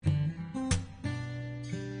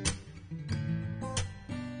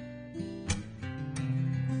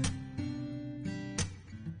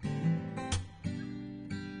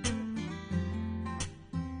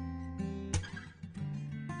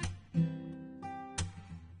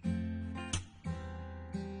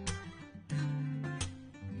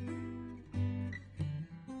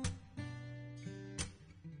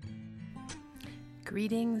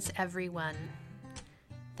Greetings, everyone.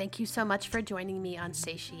 Thank you so much for joining me on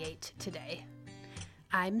Satiate today.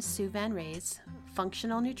 I'm Sue Van Raes,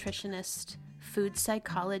 functional nutritionist, food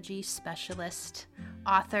psychology specialist,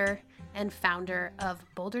 author, and founder of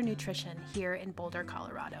Boulder Nutrition here in Boulder,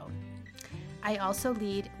 Colorado. I also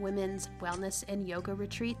lead women's wellness and yoga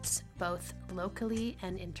retreats, both locally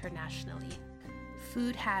and internationally.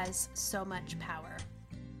 Food has so much power.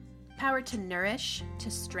 Power to nourish, to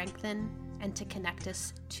strengthen, and to connect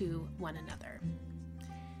us to one another.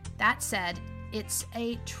 That said, it's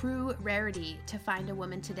a true rarity to find a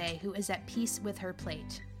woman today who is at peace with her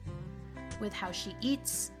plate, with how she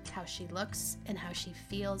eats, how she looks, and how she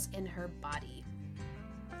feels in her body.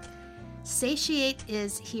 Satiate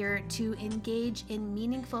is here to engage in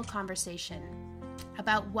meaningful conversation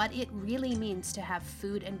about what it really means to have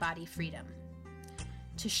food and body freedom,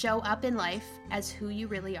 to show up in life as who you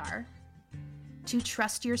really are, to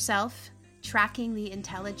trust yourself, tracking the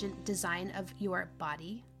intelligent design of your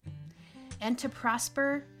body, and to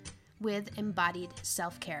prosper with embodied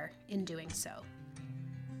self-care in doing so.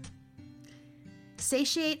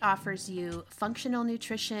 Satiate offers you functional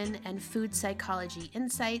nutrition and food psychology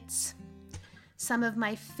insights, some of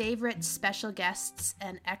my favorite special guests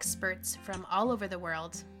and experts from all over the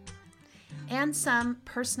world, and some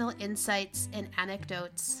personal insights and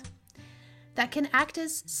anecdotes that can act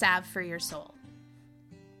as salve for your soul.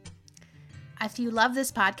 If you love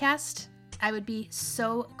this podcast, I would be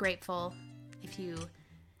so grateful if you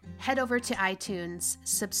head over to iTunes,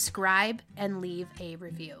 subscribe, and leave a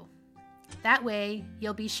review. That way,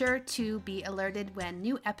 you'll be sure to be alerted when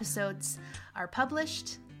new episodes are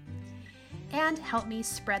published and help me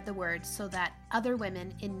spread the word so that other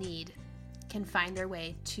women in need can find their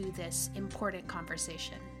way to this important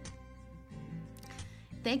conversation.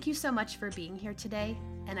 Thank you so much for being here today,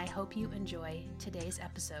 and I hope you enjoy today's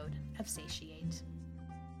episode of Satiate.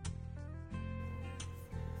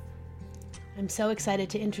 I'm so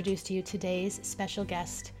excited to introduce to you today's special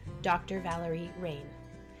guest, Dr. Valerie Rain.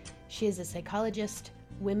 She is a psychologist,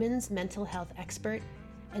 women's mental health expert,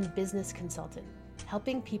 and business consultant,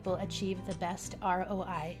 helping people achieve the best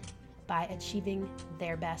ROI by achieving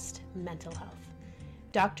their best mental health.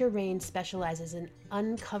 Dr. Rain specializes in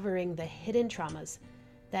uncovering the hidden traumas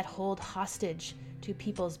that hold hostage to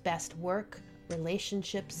people's best work,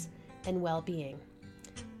 relationships, and well-being,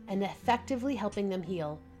 and effectively helping them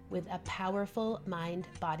heal with a powerful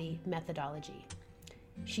mind-body methodology.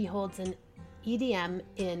 She holds an EDM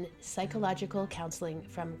in psychological counseling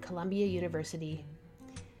from Columbia University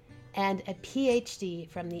and a PhD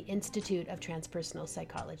from the Institute of Transpersonal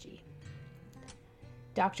Psychology.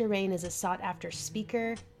 Dr. Rain is a sought-after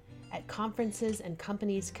speaker at conferences and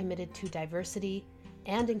companies committed to diversity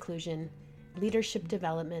and inclusion, leadership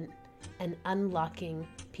development, and unlocking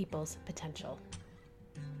people's potential.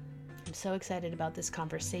 I'm so excited about this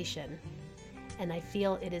conversation, and I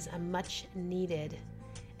feel it is a much needed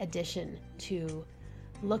addition to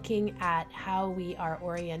looking at how we are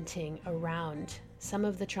orienting around some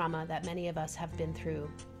of the trauma that many of us have been through,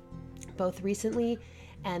 both recently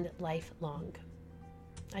and lifelong.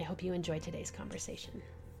 I hope you enjoy today's conversation.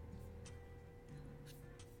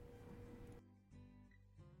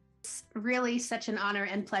 It's really such an honor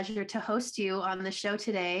and pleasure to host you on the show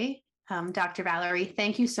today. Dr. Valerie,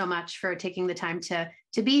 thank you so much for taking the time to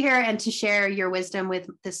be here and to share your wisdom with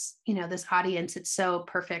this audience. It's so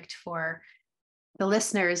perfect for the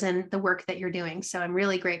listeners and the work that you're doing. So I'm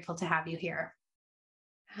really grateful to have you here.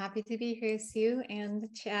 Happy to be here, Sue, and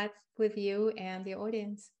chat with you and the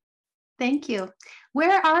audience. Thank you.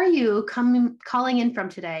 Where are you calling in from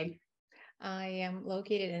today? I am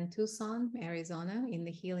located in Tucson, Arizona, in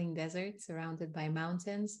the healing desert, surrounded by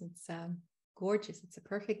mountains. It's gorgeous. It's a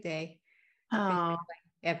perfect day. Oh,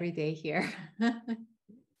 Every day here.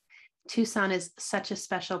 Tucson is such a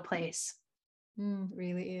special place.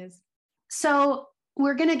 Really is. So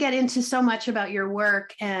we're going to get into so much about your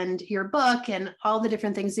work and your book and all the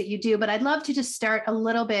different things that you do, but I'd love to just start a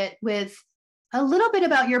little bit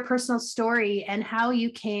about your personal story and how you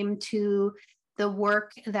came to the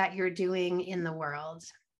work that you're doing in the world.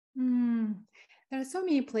 There are so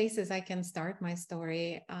many places I can start my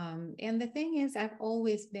story. And the thing is, I've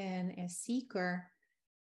always been a seeker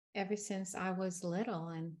ever since I was little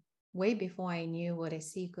and way before I knew what a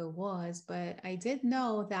seeker was. But I did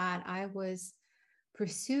know that I was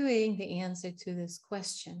pursuing the answer to this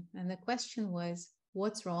question. And the question was,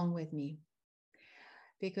 what's wrong with me?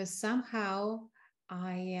 Because somehow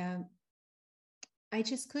I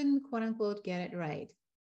just couldn't, quote unquote, get it right.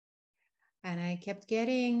 And I kept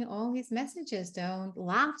getting all these messages: don't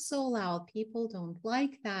laugh so loud, people don't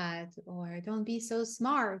like that, or don't be so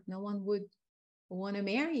smart, no one would want to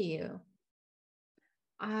marry you.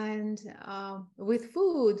 And with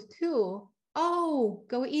food too. Oh,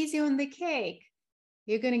 go easy on the cake.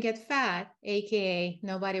 You're going to get fat, AKA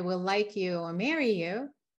nobody will like you or marry you.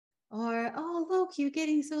 Or, oh, look, you're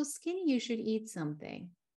getting so skinny, you should eat something.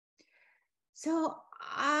 So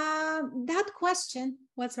that question,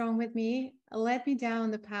 what's wrong with me, led me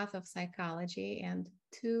down the path of psychology, and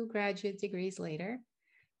 2 graduate degrees later,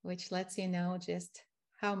 which lets you know just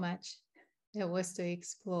how much there was to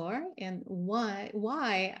explore and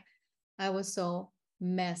why I was so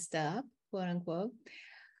messed up, quote unquote.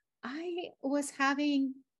 I was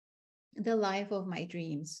having the life of my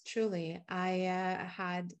dreams. Truly, I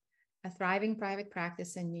had a thriving private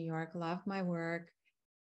practice in New York, loved my work.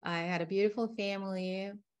 I had a beautiful family,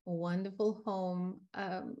 a wonderful home.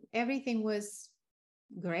 Everything was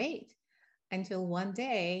great until one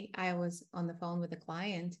day I was on the phone with a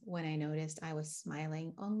client when I noticed I was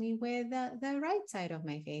smiling only with the right side of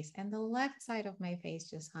my face, and the left side of my face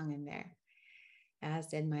just hung in there, as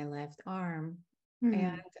did my left arm.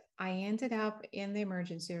 And I ended up in the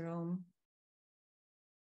emergency room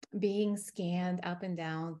being scanned up and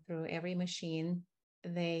down through every machine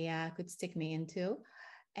they could stick me into.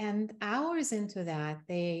 And hours into that,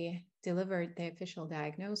 they delivered the official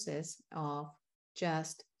diagnosis of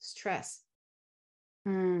just stress.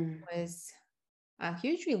 It was a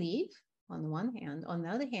huge relief on the one hand. On the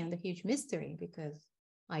other hand, a huge mystery because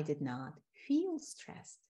I did not feel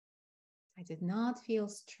stressed. I did not feel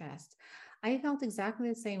stressed. I felt exactly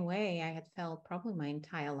the same way I had felt probably my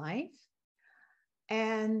entire life.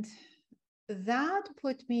 And that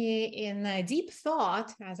put me in a deep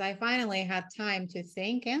thought as I finally had time to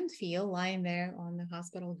think and feel lying there on the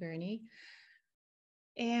hospital gurney.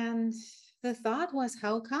 And the thought was,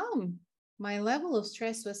 how come my level of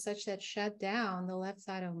stress was such that shut down the left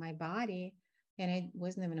side of my body and I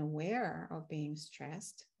wasn't even aware of being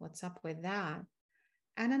stressed? What's up with that?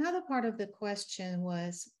 And another part of the question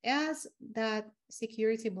was, as that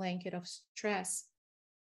security blanket of stress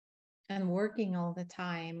and working all the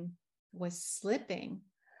time was slipping,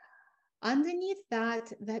 underneath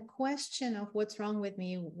that question of what's wrong with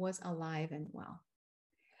me was alive and well.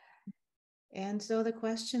 And so the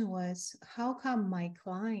question was, how come my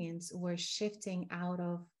clients were shifting out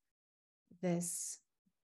of this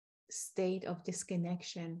state of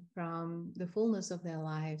disconnection from the fullness of their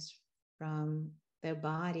lives, from their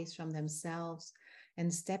bodies, from themselves,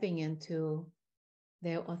 and stepping into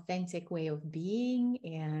their authentic way of being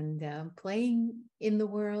and playing in the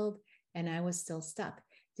world? And I was still stuck,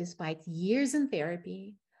 despite years in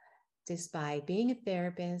therapy, despite being a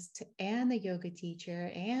therapist and a yoga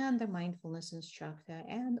teacher and a mindfulness instructor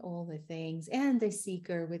and all the things, and a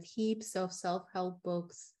seeker with heaps of self-help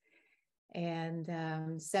books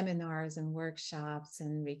and seminars and workshops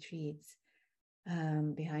and retreats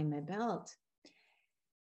behind my belt.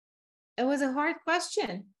 It was a hard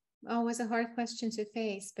question. It was a hard question to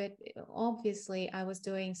face, but obviously I was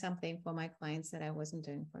doing something for my clients that I wasn't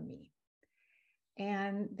doing for me.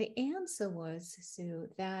 And the answer was, Sue,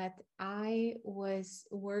 that I was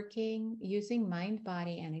working using mind,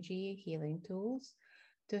 body, energy healing tools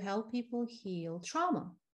to help people heal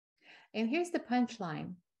trauma. And here's the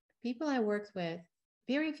punchline. People I worked with,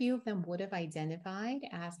 very few of them would have identified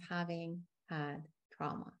as having had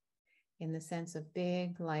trauma in the sense of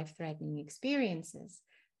big life-threatening experiences.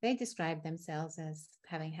 They described themselves as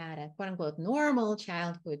having had a quote unquote normal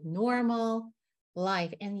childhood, normal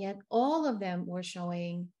life. And yet all of them were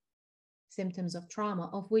showing symptoms of trauma,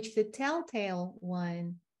 of which the telltale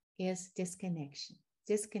one is disconnection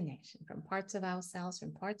from parts of ourselves,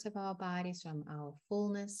 from parts of our bodies, from our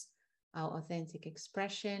fullness, our authentic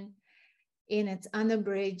expression in its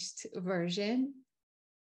unabridged version.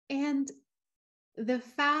 And the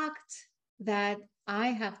fact that I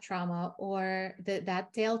have trauma, or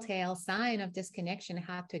that telltale sign of disconnection,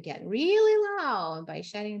 had to get really loud by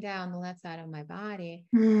shutting down the left side of my body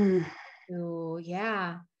to,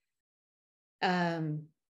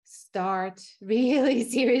 start really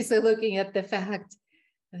seriously looking at the fact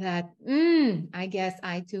that, I guess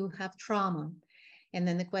I too have trauma. And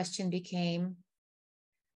then the question became,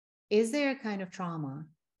 is there a kind of trauma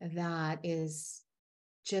that is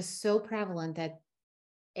just so prevalent that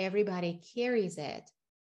everybody carries it,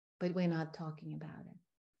 but we're not talking about it?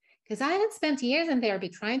 Because I had spent years in therapy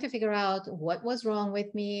trying to figure out what was wrong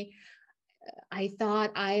with me. I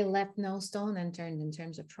thought I left no stone unturned in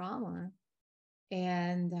terms of trauma.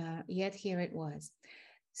 And yet here it was.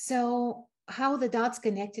 So how the dots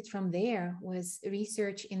connected from there was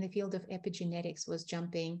research in the field of epigenetics was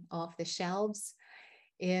jumping off the shelves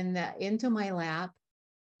into my lap.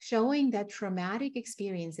 showing that traumatic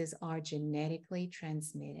experiences are genetically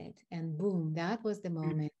transmitted. And boom, that was the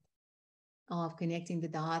moment of connecting the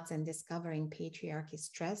dots and discovering patriarchy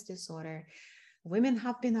stress disorder. Women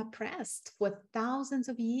have been oppressed for thousands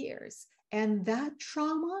of years. And that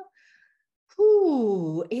trauma,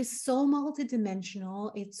 is so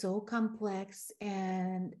multidimensional, it's so complex,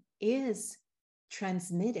 and is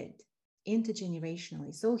transmitted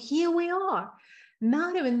intergenerationally. So here we are,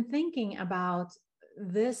 not even thinking about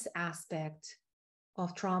this aspect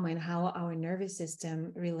of trauma and how our nervous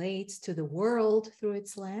system relates to the world through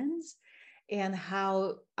its lens, and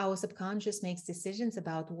how our subconscious makes decisions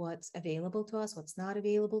about what's available to us, what's not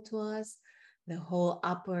available to us, the whole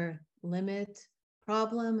upper limit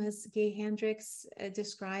problem, as Gay Hendricks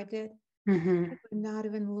described it. Mm-hmm. We're not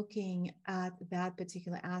even looking at that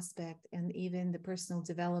particular aspect, and even the personal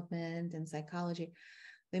development and psychology.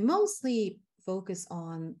 They mostly focus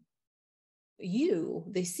on you,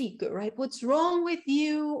 the seeker, right? What's wrong with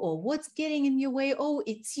you, or what's getting in your way? Oh,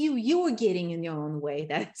 it's you. You're getting in your own way.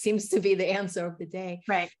 That seems to be the answer of the day.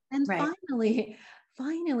 Right. And Right.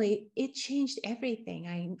 finally, it changed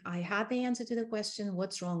everything. I had the answer to the question,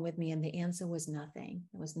 what's wrong with me? And the answer was nothing.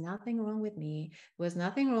 There was nothing wrong with me. There was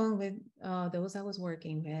nothing wrong with those I was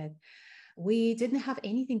working with. We didn't have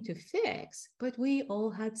anything to fix, but we all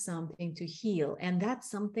had something to heal. And that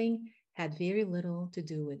something had very little to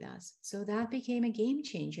do with us. So that became a game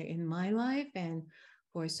changer in my life, and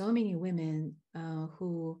for so many women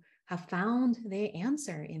who have found their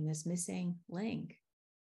answer in this missing link.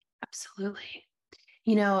 Absolutely.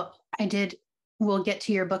 You know, we'll get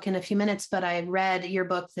to your book in a few minutes, but I read your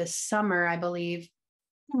book this summer, I believe.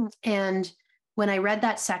 And when I read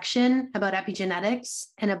that section about epigenetics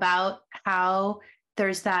and about how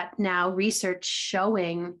there's that now research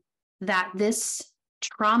showing that this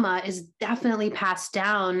trauma is definitely passed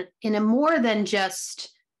down in a more than just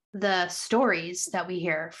the stories that we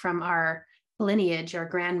hear from our lineage or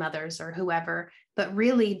grandmothers or whoever, but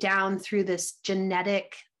really down through this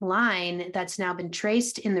genetic line that's now been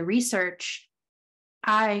traced in the research.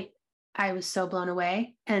 I was so blown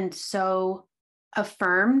away and so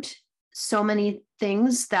affirmed so many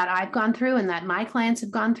things that I've gone through and that my clients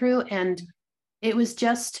have gone through. And it was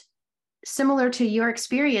just similar to your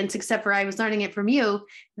experience, except for I was learning it from you,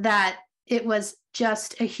 that it was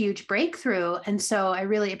just a huge breakthrough. And so I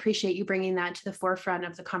really appreciate you bringing that to the forefront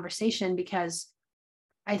of the conversation, because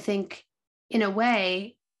I think in a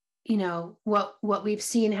way, you know, what we've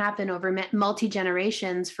seen happen over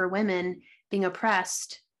multi-generations for women being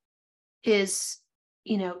oppressed is,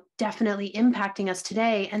 you know, definitely impacting us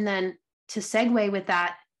today. And then to segue with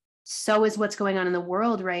that, so is what's going on in the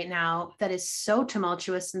world right now that is so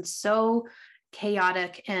tumultuous and so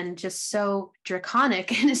chaotic and just so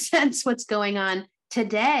draconic in a sense, what's going on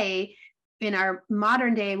today in our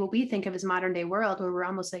modern day, what we think of as modern day world, where we're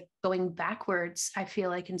almost like going backwards, I feel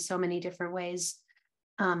like in so many different ways,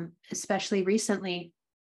 especially recently.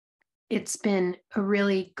 It's been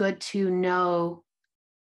really good to know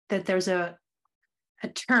that there's a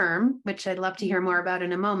term, which I'd love to hear more about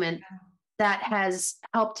in a moment, that has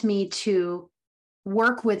helped me to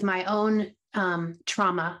work with my own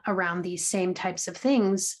trauma around these same types of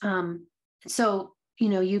things. So, you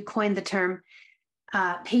know, you coined the term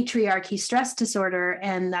patriarchy stress disorder,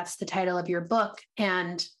 and that's the title of your book.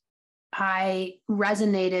 And I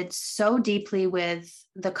resonated so deeply with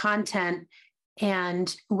the content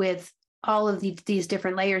and with all of these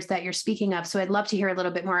different layers that you're speaking of. So I'd love to hear a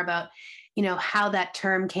little bit more about, you know, how that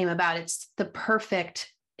term came about. It's the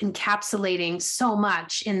perfect encapsulating so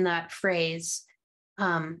much in that phrase.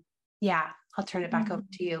 Yeah, I'll turn it back over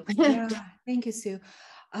to you. Yeah, thank you, Sue.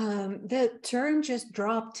 The term just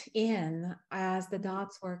dropped in as the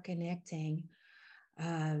dots were connecting.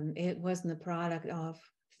 It wasn't a product of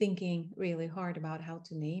thinking really hard about how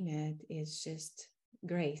to name it. It's just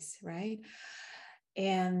grace, right?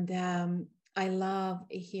 And I love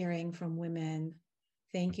hearing from women.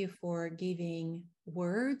 Thank you for giving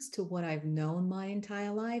words to what I've known my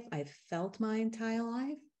entire life. I've felt my entire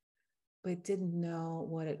life, but didn't know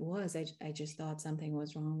what it was. I just thought something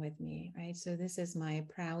was wrong with me, right? So this is my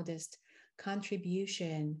proudest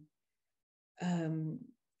contribution,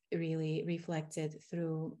 really reflected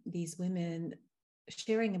through these women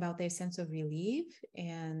sharing about their sense of relief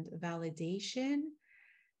and validation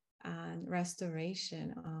and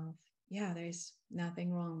restoration of, yeah, there's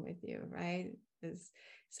nothing wrong with you, right? It's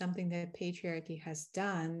something that patriarchy has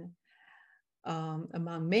done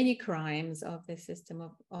among many crimes of the system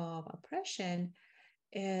of oppression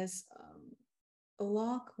is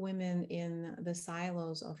lock women in the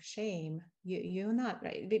silos of shame. You're not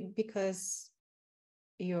right because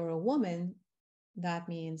you're a woman. that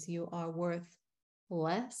means you are worth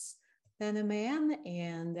less than a man,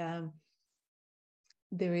 and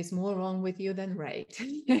there is more wrong with you than right.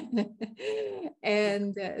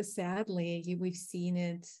 And sadly, we've seen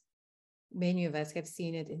it. Many of us have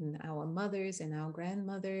seen it in our mothers and our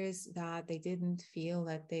grandmothers, that they didn't feel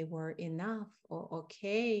that they were enough or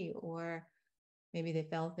okay, or maybe they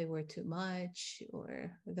felt they were too much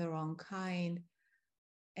or the wrong kind.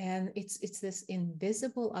 And it's this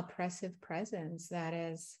invisible oppressive presence that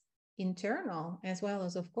is internal, as well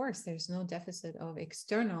as, of course, there's no deficit of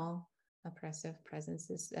external oppressive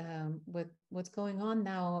presences. With what's going on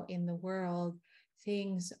now in the world,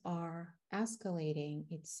 things are escalating.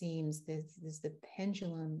 It seems this the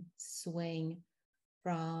pendulum swing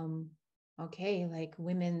from, okay, like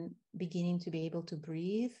women beginning to be able to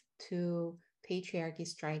breathe, to patriarchy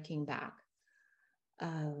striking back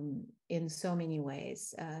in so many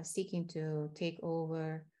ways, seeking to take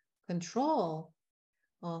over control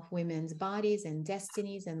of women's bodies and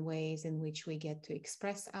destinies and ways in which we get to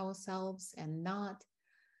express ourselves and not.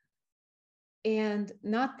 And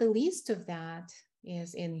not the least of that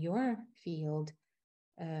is in your field.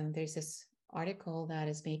 There's this article that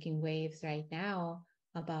is making waves right now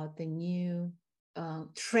about the new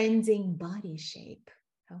trending body shape.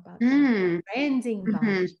 How about that? Trending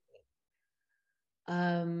body shape.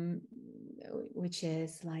 Which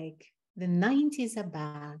is like the 90s are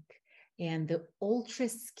back, and the ultra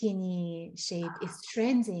skinny shape is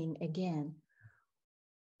trending again.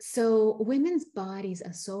 So women's bodies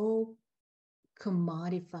are so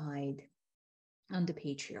commodified under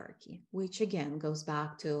patriarchy, which again goes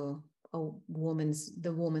back to the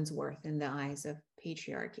woman's worth in the eyes of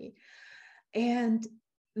patriarchy. And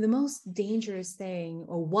the most dangerous thing,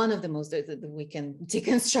 or one of the most, we can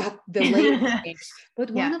deconstruct the latest, but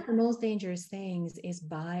one of the most dangerous things is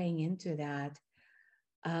buying into that,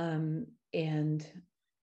 and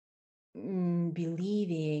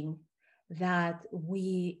believing that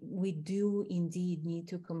we do indeed need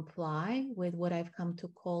to comply with what I've come to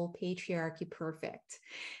call patriarchy perfect.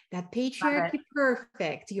 That patriarchy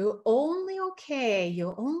perfect, you're only okay,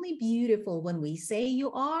 you're only beautiful when we say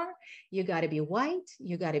you are. You got to be white,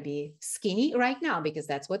 you got to be skinny right now, because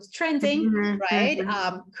that's what's trending, right?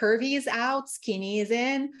 Curvy is out, skinny is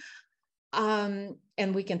in.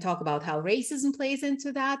 And we can talk about how racism plays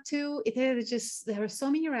into that too. There are so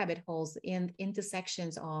many rabbit holes in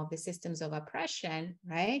intersections of the systems of oppression,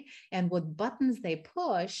 right? And what buttons they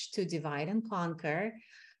push to divide and conquer.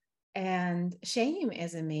 And shame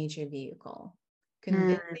is a major vehicle,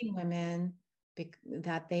 convincing women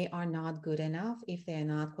that they are not good enough if they're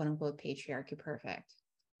not, quote unquote, patriarchy perfect.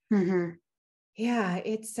 Yeah,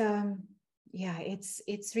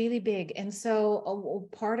 it's really big. And so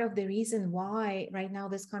part of the reason why right now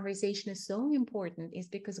this conversation is so important is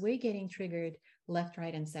because we're getting triggered left,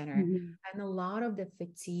 right, and center. And a lot of the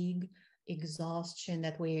fatigue, exhaustion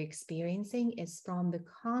that we're experiencing is from the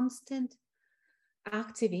constant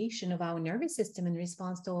activation of our nervous system in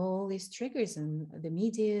response to all these triggers in the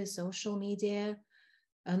media, social media.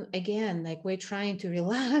 And again, like, we're trying to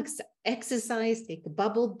relax, exercise, take a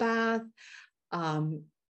bubble bath,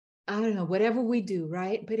 I don't know, whatever we do,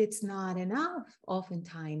 right? But it's not enough.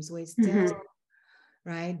 Oftentimes we're still,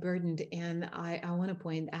 right, burdened. And I want to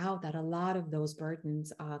point out that a lot of those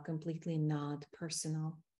burdens are completely not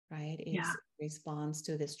personal, right? It's response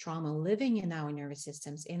to this trauma living in our nervous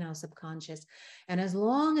systems, in our subconscious. And as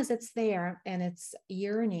long as it's there and it's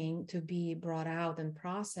yearning to be brought out and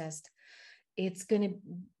processed, it's going to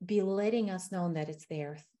be letting us know that it's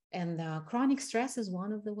there. And chronic stress is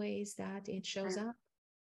one of the ways that it shows up.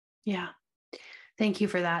 Yeah. Thank you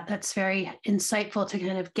for that. That's very insightful to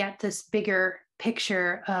kind of get this bigger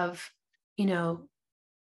picture of,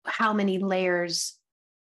 how many layers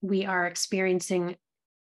we are experiencing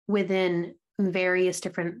within various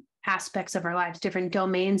different aspects of our lives, different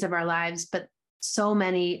domains of our lives, but so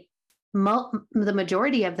many, the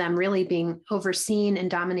majority of them really being overseen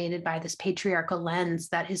and dominated by this patriarchal lens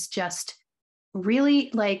that is just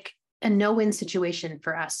really like a no-win situation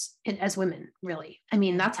for us as women, really. I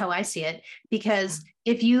mean, that's how I see it, because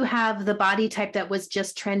if you have the body type that was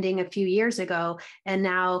just trending a few years ago and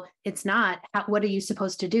now it's not, what are you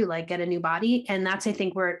supposed to do? Like, get a new body? And that's, I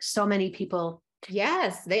think, where so many people.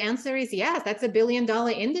 Yes, the answer is yes. That's $1 billion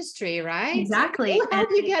industry, right? Exactly. We'll help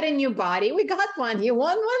you get a new body. We got one. You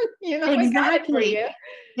want one? Exactly.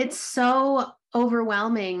 It's so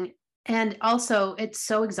overwhelming. And also it's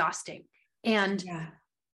so exhausting. And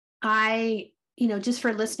I, just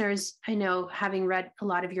for listeners, I know, having read a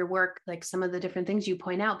lot of your work, like some of the different things you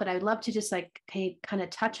point out, but I'd love to just like kind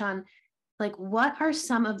of touch on like, what are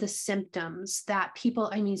some of the symptoms that people,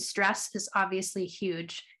 I mean, stress is obviously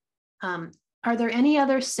huge. Um, are there any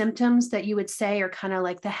other symptoms that you would say are kind of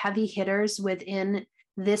like the heavy hitters within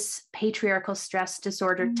this patriarchal stress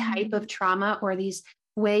disorder type of Mm. trauma, or these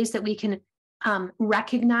ways that we can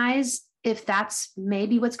recognize if that's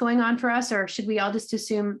maybe what's going on for us, or should we all just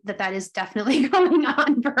assume that that is definitely going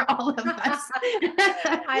on for all of us?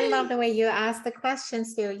 I love the way you ask the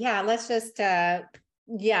questions too. Yeah, let's just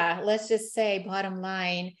say bottom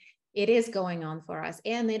line, it is going on for us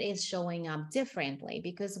and it is showing up differently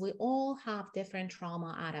because we all have different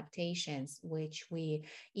trauma adaptations, which we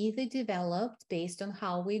either developed based on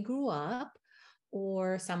how we grew up,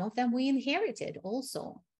 or some of them we inherited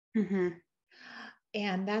also. Mm-hmm.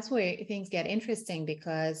 And that's where things get interesting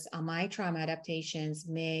because my trauma adaptations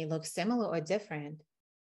may look similar or different,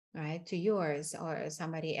 right, to yours or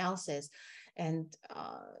somebody else's. And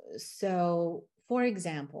so, for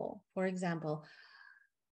example,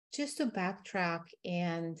 just to backtrack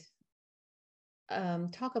and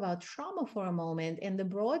talk about trauma for a moment and the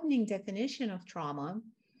broadening definition of trauma,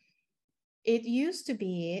 it used to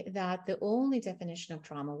be that the only definition of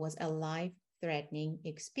trauma was a life-threatening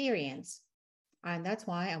experience. And that's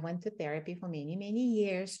why I went to therapy for many, many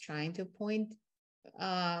years, trying to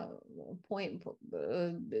uh,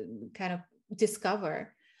 kind of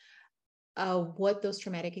discover what those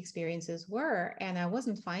traumatic experiences were. And I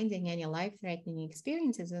wasn't finding any life-threatening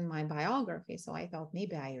experiences in my biography. So I thought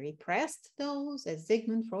maybe I repressed those, as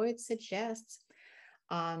Sigmund Freud suggests.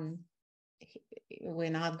 Um, we're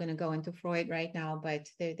not going to go into Freud right now, but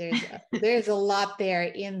there's a lot there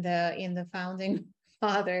in the founding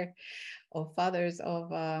father or fathers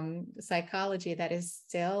of psychology that is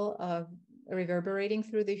still reverberating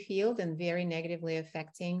through the field and very negatively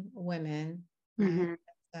affecting women, right?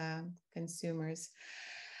 Mm-hmm. Consumers.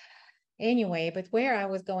 Anyway, but where I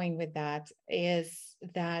was going with that is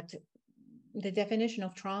that the definition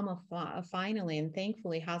of trauma finally and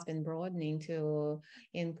thankfully has been broadening to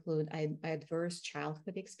include adverse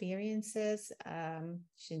childhood experiences,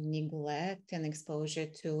 neglect and exposure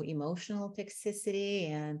to emotional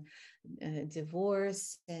toxicity and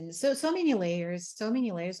divorce, and so many layers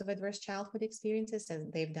of adverse childhood experiences.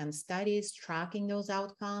 And they've done studies tracking those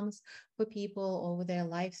outcomes for people over their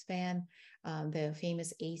lifespan. The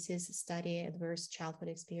famous ACEs study, adverse childhood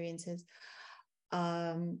experiences.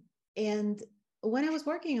 And when I was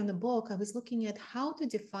working on the book, I was looking at how to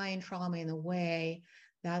define trauma in a way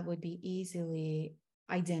that would be easily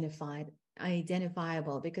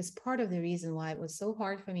identifiable, because part of the reason why it was so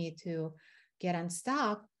hard for me to get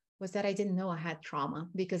unstuck was that I didn't know I had trauma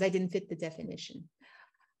because I didn't fit the definition.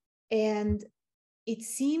 And it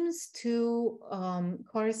seems to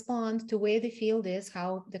correspond to where the field is,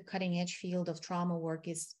 how the cutting edge field of trauma work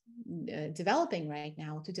is developing right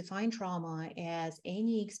now, to define trauma as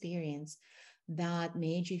any experience that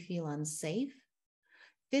made you feel unsafe,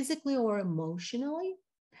 physically or emotionally,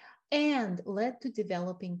 and led to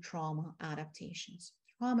developing trauma adaptations.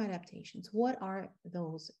 Trauma adaptations, what are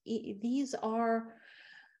those? These are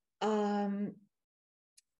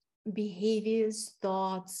behaviors,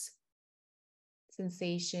 thoughts,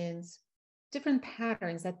 sensations, different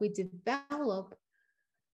patterns that we develop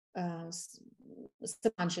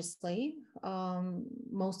subconsciously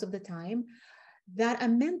most of the time, that are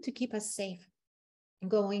meant to keep us safe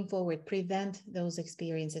going forward, prevent those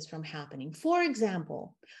experiences from happening. For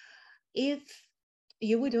example, if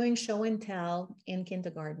you were doing show and tell in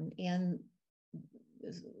kindergarten and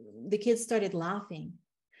the kids started laughing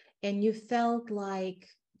and you felt like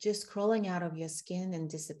just crawling out of your skin and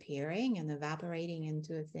disappearing and evaporating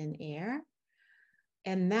into thin air,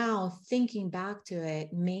 and now thinking back to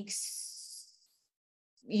it makes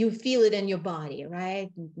you feel it in your body, right?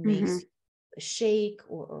 It makes you shake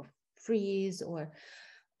or freeze or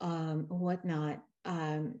whatnot.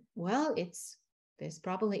 Well, there's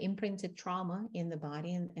probably imprinted trauma in the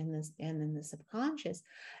body and in the subconscious.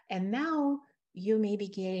 And now you may be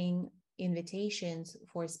getting invitations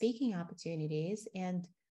for speaking opportunities, and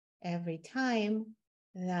every time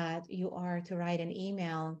that you are to write an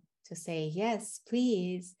email to say yes,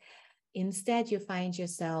 please, instead you find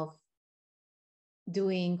yourself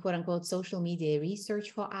doing quote unquote social media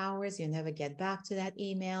research for hours. You never get back to that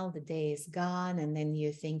email. The day is gone. And then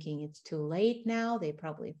you're thinking it's too late now. They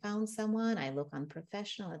probably found someone. I look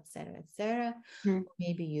unprofessional, et cetera, et cetera. Mm-hmm.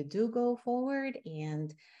 Maybe you do go forward,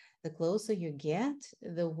 and the closer you get,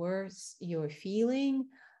 the worse you're feeling.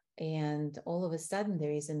 And all of a sudden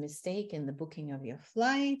there is a mistake in the booking of your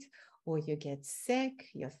flight, or you get sick,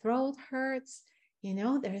 your throat hurts. You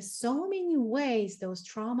know, there are so many ways those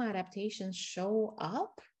trauma adaptations show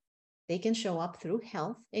up. They can show up through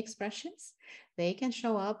health expressions. They can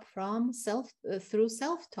show up from through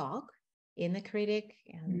self-talk, inner critic,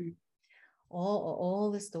 and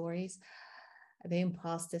all the stories. The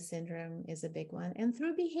imposter syndrome is a big one, and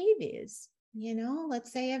through behaviors.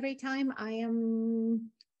 Let's say every time I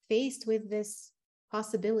am faced with this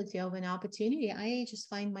possibility of an opportunity, I just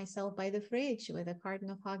find myself by the fridge with a carton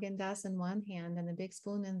of Haagen-Dazs in one hand and a big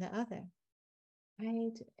spoon in the other.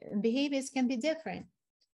 Right? And behaviors can be different.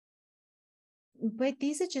 But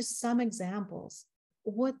these are just some examples.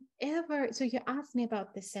 So you asked me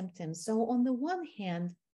about the symptoms. So on the one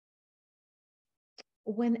hand,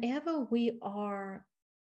 whenever we're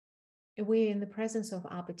in the presence of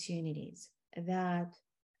opportunities, that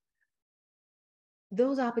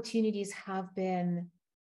those opportunities have been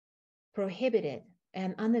prohibited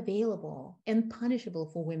and unavailable and punishable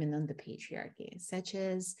for women under patriarchy, such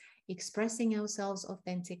as expressing ourselves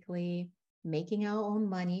authentically, making our own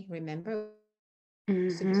money. Remember,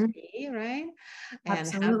 to be, right?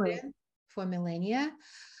 Absolutely. And have been for millennia.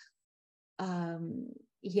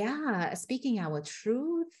 Speaking our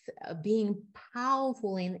truth, being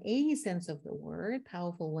powerful in any sense of the word.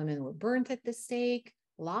 Powerful women were burnt at the stake,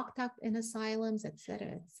 locked up in asylums,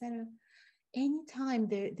 etc., etc. Anytime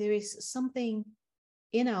there is something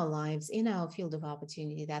in our lives, in our field of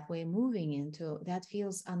opportunity that we're moving into that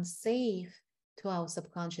feels unsafe to our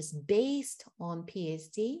subconscious based on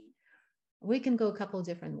PSD, we can go a couple of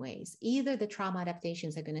different ways. Either the trauma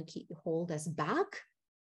adaptations are going to hold us back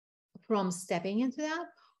from stepping into that,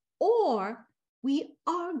 or we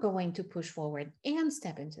are going to push forward and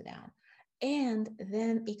step into that, and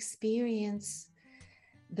then experience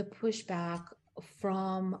the pushback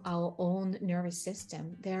from our own nervous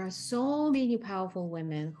system. There are so many powerful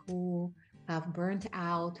women who have burnt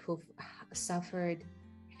out, who've suffered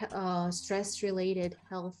stress-related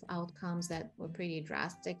health outcomes that were pretty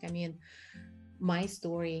drastic. I mean, my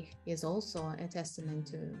story is also a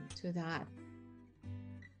testament to that.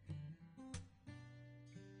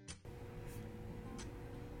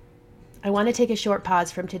 I want to take a short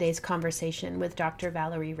pause from today's conversation with Dr.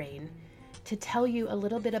 Valerie Rain to tell you a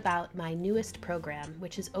little bit about my newest program,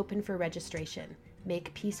 which is open for registration,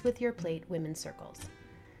 Make Peace with Your Plate Women's Circles.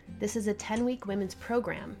 This is a 10-week women's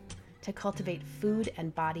program to cultivate food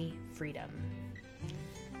and body freedom.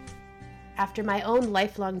 After my own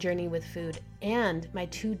lifelong journey with food and my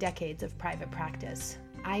 2 decades of private practice,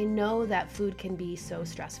 I know that food can be so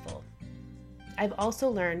stressful. I've also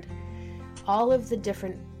learned all of the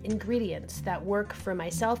different ingredients that work for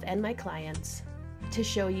myself and my clients to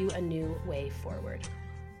show you a new way forward,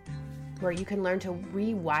 where you can learn to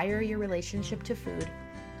rewire your relationship to food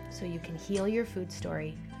so you can heal your food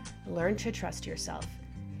story, learn to trust yourself,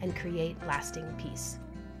 and create lasting peace.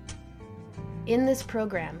 In this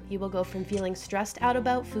program, you will go from feeling stressed out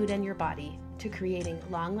about food and your body to creating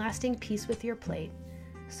long-lasting peace with your plate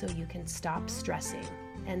so you can stop stressing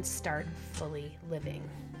and start fully living.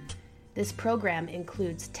 This program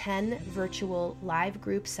includes 10 virtual live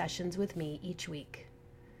group sessions with me each week,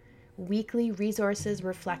 weekly resources,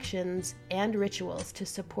 reflections, and rituals to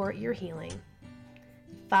support your healing,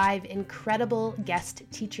 5 incredible guest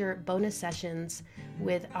teacher bonus sessions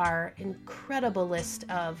with our incredible list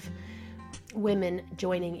of women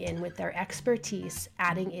joining in with their expertise,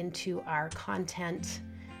 adding into our content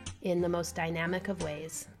in the most dynamic of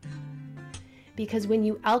ways. Because when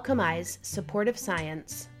you alchemize supportive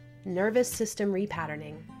science, nervous system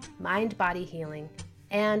repatterning, mind-body healing,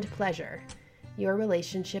 and pleasure, your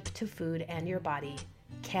relationship to food and your body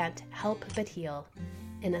can't help but heal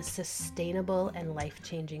in a sustainable and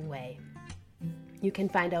life-changing way. You can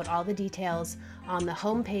find out all the details on the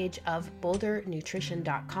homepage of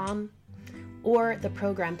bouldernutrition.com or the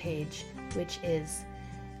program page, which is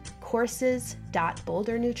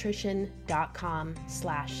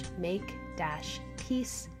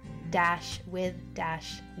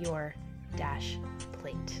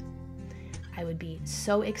courses.bouldernutrition.com/make-peace-with-your-plate. I would be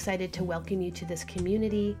so excited to welcome you to this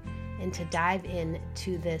community and to dive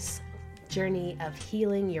into this journey of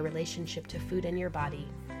healing your relationship to food and your body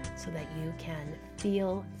so that you can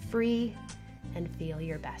feel free and feel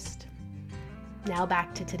your best. Now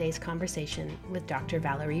back to today's conversation with Dr.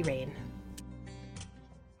 Valerie Rain.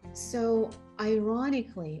 So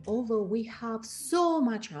ironically, although we have so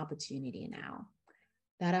much opportunity now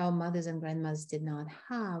that our mothers and grandmothers did not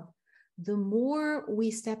have, the more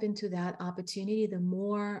we step into that opportunity, the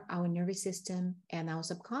more our nervous system and our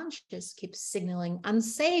subconscious keeps signaling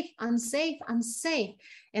unsafe, unsafe, unsafe.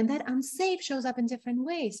 And that unsafe shows up in different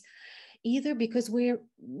ways. Either because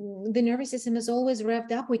the nervous system is always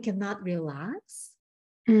revved up, we cannot relax.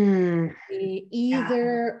 Mm, We yeah.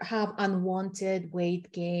 either have unwanted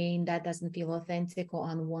weight gain that doesn't feel authentic, or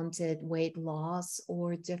unwanted weight loss,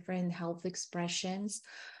 or different health expressions,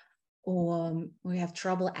 or we have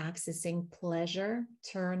trouble accessing pleasure,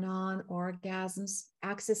 turn on, orgasms,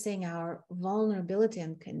 accessing our vulnerability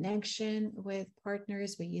and connection with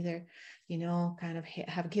partners. We either, kind of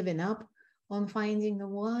have given up on finding the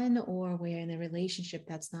one, or we're in a relationship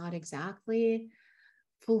that's not exactly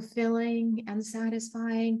fulfilling and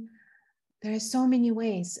satisfying. There are so many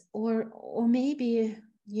ways. Or maybe,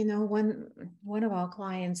 one of our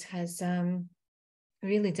clients has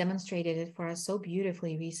really demonstrated it for us so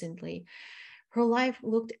beautifully recently. Her life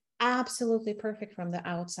looked absolutely perfect from the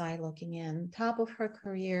outside looking in. Top of her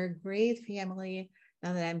career, great family.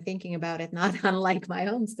 Now that I'm thinking about it, not unlike my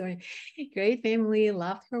own story, great family,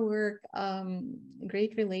 loved her work,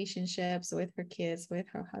 great relationships with her kids, with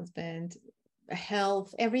her husband,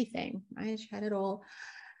 health, everything. Right? She had it all.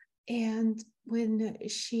 And when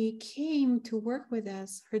she came to work with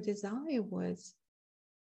us, her desire was,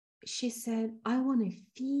 she said, I want to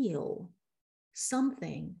feel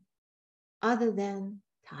something other than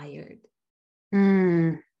tired.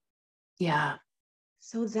 Mm, yeah.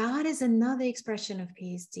 So that is another expression of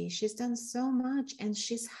PSD. She's done so much, and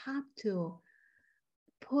she's had to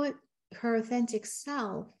put her authentic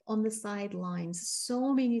self on the sidelines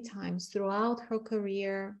so many times throughout her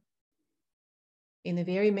career in a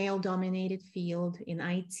very male dominated field in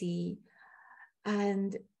IT.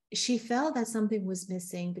 And she felt that something was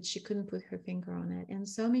missing, but she couldn't put her finger on it. And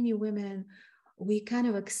so many women, we kind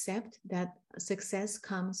of accept that success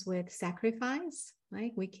comes with sacrifice.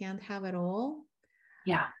 Like, we can't have it all.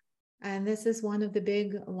 Yeah. And this is one of the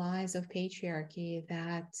big lies of patriarchy,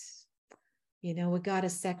 that, we got to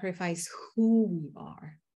sacrifice who we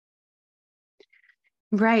are.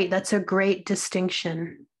 Right. That's a great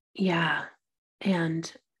distinction. Yeah.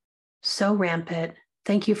 And so rampant.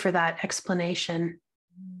 Thank you for that explanation.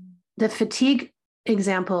 The fatigue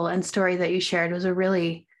example and story that you shared was a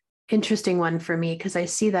really interesting one for me, because I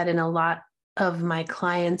see that in a lot of my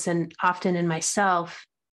clients and often in myself.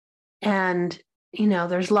 And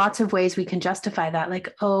there's lots of ways we can justify that,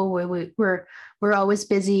 like, oh, we're always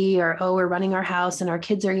busy, or oh, we're running our house and our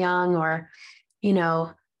kids are young, or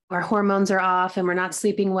our hormones are off and we're not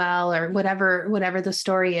sleeping well, or whatever the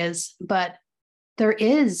story is. But there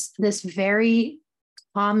is this very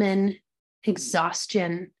common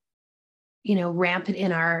exhaustion, rampant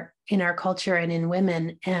in our culture and in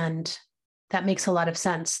women. And that makes a lot of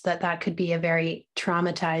sense, that could be a very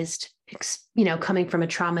traumatized, coming from a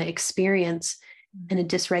trauma experience and a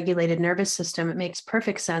dysregulated nervous system. It makes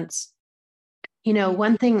perfect sense.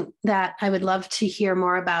 One thing that I would love to hear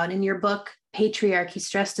more about in your book, Patriarchy,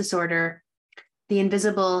 Stress Disorder, The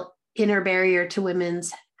Invisible Inner Barrier to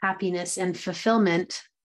Women's Happiness and Fulfillment.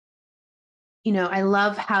 I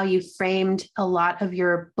love how you framed a lot of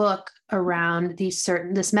your book around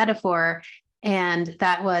this metaphor, and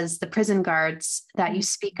that was the prison guards that you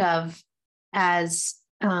speak of as,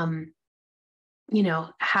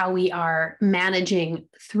 how we are managing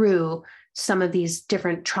through some of these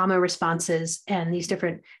different trauma responses and these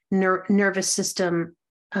different nervous system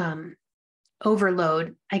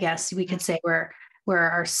overload, I guess we could say, where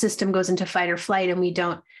our system goes into fight or flight and we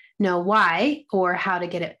don't know why or how to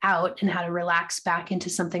get it out, and how to relax back into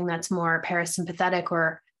something that's more parasympathetic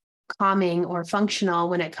or calming or functional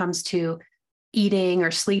when it comes to eating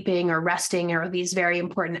or sleeping or resting, or these very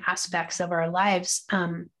important aspects of our lives.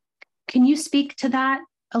 Can you speak to that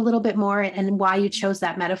a little bit more, and why you chose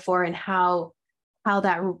that metaphor, and how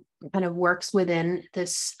that kind of works within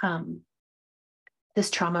this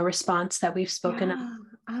trauma response that we've spoken of?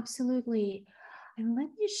 Absolutely. And let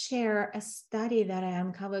me share a study that I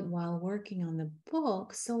uncovered while working on the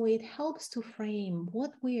book, so it helps to frame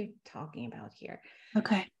what we're talking about here.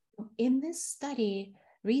 Okay. In this study,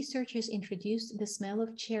 researchers introduced the smell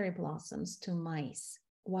of cherry blossoms to mice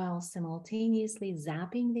while simultaneously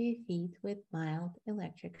zapping their feet with mild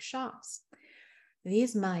electric shocks.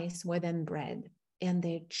 These mice were then bred, and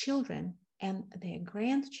their children and their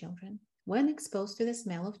grandchildren, when exposed to the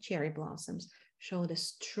smell of cherry blossoms, showed a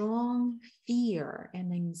strong fear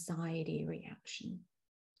and anxiety reaction,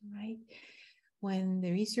 right? When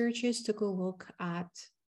the researchers took a look at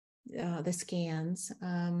the scans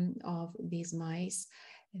of these mice,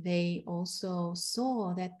 they also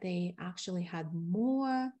saw that they actually had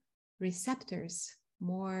more receptors,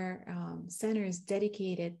 more centers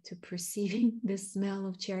dedicated to perceiving the smell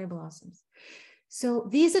of cherry blossoms. So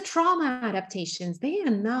these are trauma adaptations. They are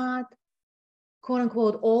not quote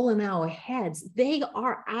unquote, all in our heads. They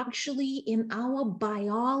are actually in our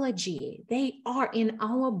biology. They are in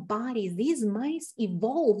our bodies. These mice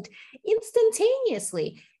evolved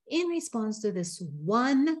instantaneously in response to this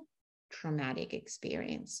one traumatic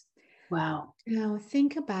experience. Wow. Now,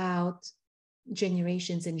 think about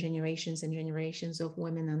generations and generations and generations of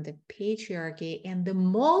women under patriarchy and the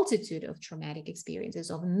multitude of traumatic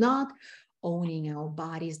experiences of not owning our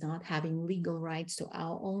bodies, not having legal rights to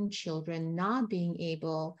our own children, not being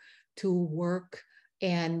able to work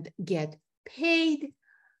and get paid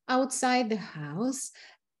outside the house,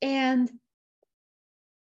 and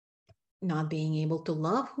not being able to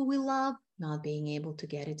love who we love, not being able to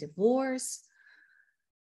get a divorce,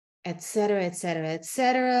 etc., etc.,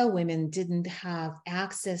 etc. Women didn't have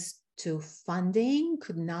access to funding,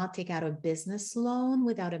 could not take out a business loan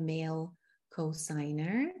without a male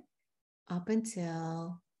co-signer up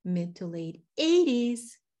until mid to late 80s,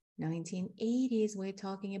 1980s. We're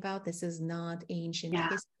talking about, this is not ancient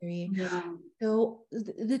history. No. So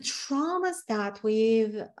the traumas that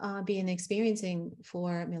we've been experiencing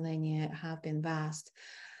for millennia have been vast.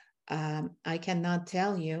 I cannot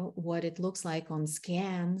tell you what it looks like on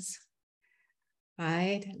scans,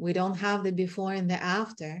 right? We don't have the before and the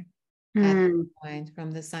after at this point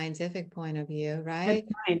from the scientific point of view, right?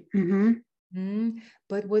 Good point. Mm-hmm.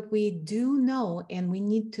 But what we do know, and we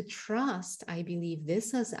need to trust, I believe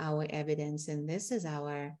this is our evidence and this is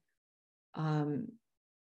our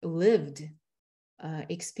lived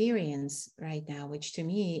experience right now, which to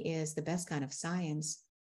me is the best kind of science.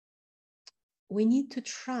 We need to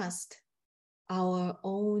trust our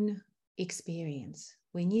own experience.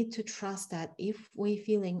 We need to trust that if we're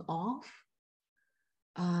feeling off,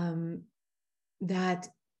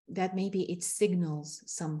 that maybe it signals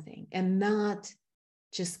something, and not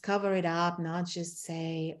just cover it up, not just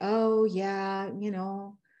say, oh yeah,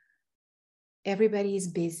 everybody's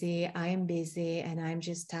busy, I am busy, and I'm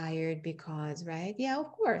just tired because, right? Yeah,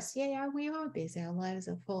 of course. Yeah, we are busy. Our lives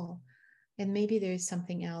are full. And maybe there's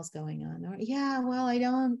something else going on. Or, yeah, well, I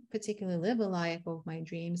don't particularly live a life of my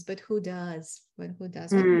dreams, but who does? But who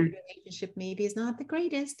does? Well, my relationship maybe is not the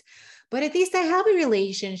greatest, but at least I have a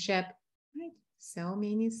relationship. Right? So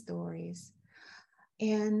many stories.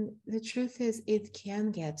 And the truth is, it can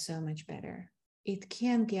get so much better. It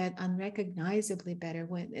can get unrecognizably better.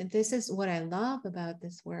 And this is what I love about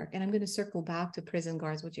this work. And I'm going to circle back to prison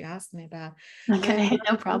guards, what you asked me about. Okay,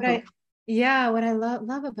 no problem. What I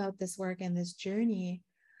love about this work and this journey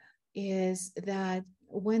is that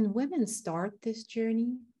when women start this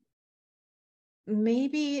journey,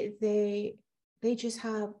 maybe they just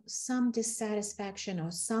have some dissatisfaction or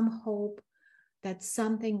some hope that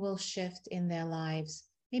something will shift in their lives.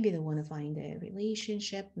 Maybe they want to find a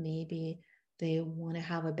relationship, maybe they want to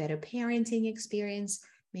have a better parenting experience,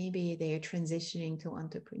 maybe they're transitioning to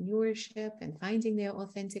entrepreneurship and finding their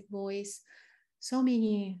authentic voice. So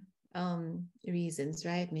many reasons,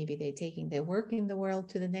 right? Maybe they're taking their work in the world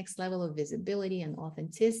to the next level of visibility and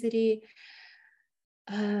authenticity.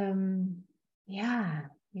 Yeah,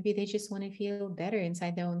 maybe they just want to feel better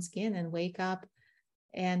inside their own skin and wake up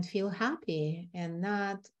and feel happy and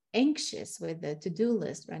not anxious with the to-do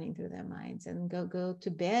list running through their minds, and go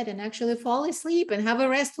to bed and actually fall asleep and have a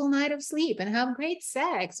restful night of sleep and have great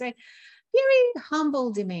sex, right? Very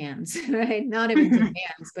humble demands, right? Not even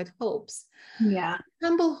demands, but hopes. Yeah.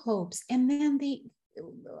 Humble hopes. And then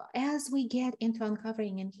as we get into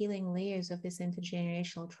uncovering and healing layers of this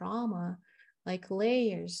intergenerational trauma, like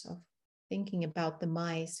layers of thinking about the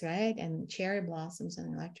mice, right? And cherry blossoms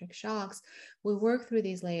and electric shocks, we work through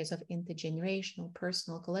these layers of intergenerational,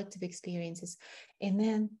 personal, collective experiences. And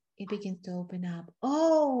then it begins to open up.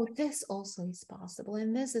 Oh, this also is possible.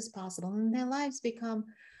 And this is possible. And their lives become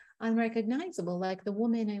unrecognizable, like the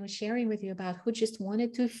woman I was sharing with you about, who just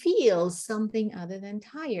wanted to feel something other than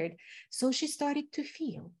tired. So she started to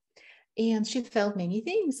feel, and she felt many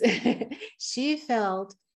things. She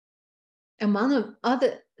felt, among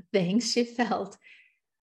other things, she felt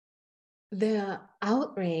the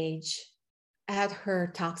outrage at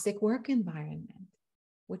her toxic work environment,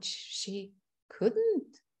 which she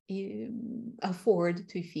couldn't afford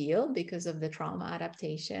to feel because of the trauma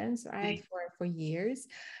adaptations, right? For years.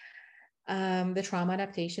 The trauma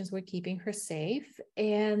adaptations were keeping her safe,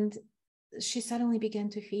 and she suddenly began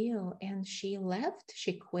to feel, and she left,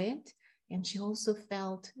 she quit, and she also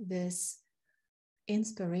felt this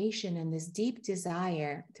inspiration and this deep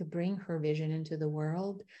desire to bring her vision into the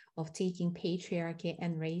world of taking patriarchy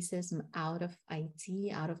and racism out of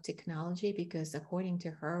IT, out of technology, because according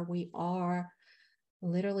to her, we are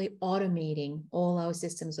literally automating all our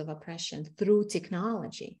systems of oppression through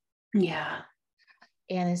technology. Yeah.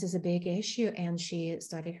 And this is a big issue. And she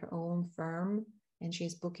started her own firm, and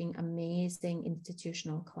she's booking amazing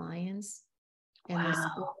institutional clients. And this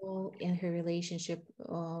Wow. all in her relationship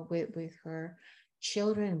with her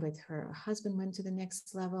children, with her husband, went to the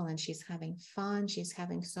next level, and she's having fun. She's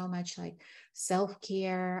having so much like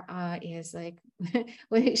self-care. Is like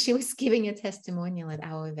when she was giving a testimonial at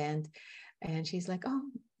our event, and she's like,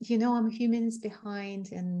 oh, I'm a few minutes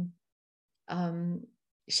behind. And um,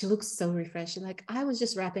 she looks so refreshed. She's like, I was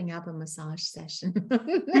just wrapping up a massage session.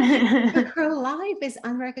 Her life is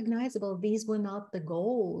unrecognizable. These were not the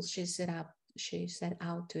goals she set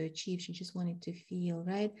out to achieve. She just wanted to feel,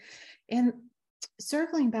 right? And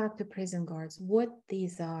circling back to prison guards, what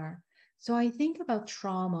these are. So I think about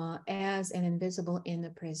trauma as an invisible in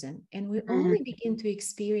the prison. And we only begin to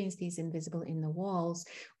experience these invisible in the walls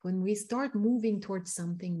when we start moving towards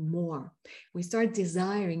something more. We start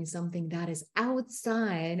desiring something that is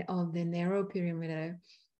outside of the narrow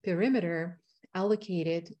perimeter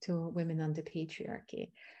allocated to women under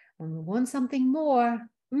patriarchy. When we want something more,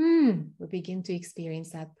 we begin to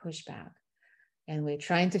experience that pushback. And we're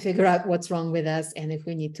trying to figure out what's wrong with us, and if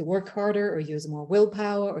we need to work harder or use more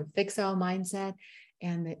willpower or fix our mindset.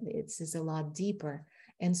 And it's just a lot deeper.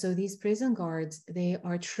 And so these prison guards, they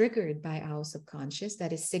are triggered by our subconscious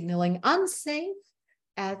that is signaling unsafe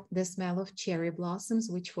at the smell of cherry blossoms,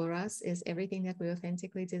 which for us is everything that we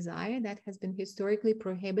authentically desire, that has been historically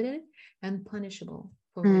prohibited and punishable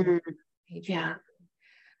for women. Yeah.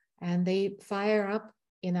 And they fire up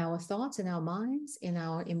in our thoughts, in our minds, in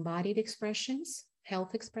our embodied expressions,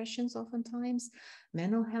 health expressions, oftentimes,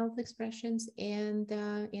 mental health expressions, and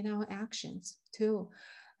in our actions too.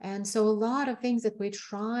 And so a lot of things that we're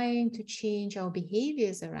trying to change our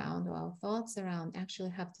behaviors around, or our thoughts around,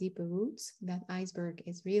 actually have deeper roots. That iceberg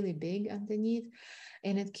is really big underneath,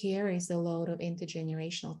 and it carries a load of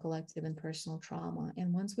intergenerational, collective, and personal trauma.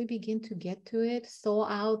 And once we begin to get to it, thaw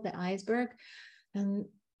out the iceberg, and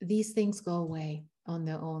these things go away on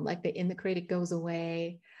their own. Like the inner critic goes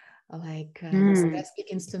away, like the stress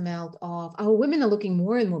begins to melt off. Our women are looking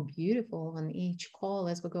more and more beautiful on each call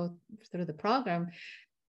as we go through the program,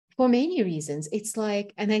 for many reasons. It's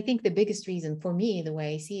like, and I think the biggest reason for me, the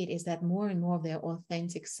way I see it, is that more and more of their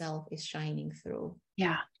authentic self is shining through.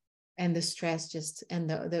 Yeah. And the stress just, and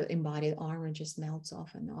the embodied armor just melts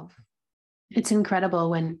off and off. It's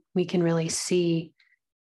incredible when we can really see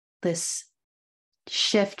this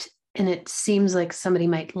shift, and it seems like somebody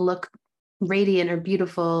might look radiant or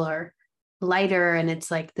beautiful or lighter, and it's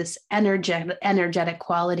like this energetic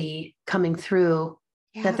quality coming through,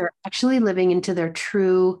 that they're actually living into their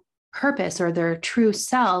true purpose or their true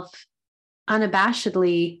self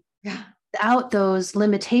unabashedly, without those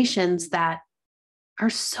limitations that are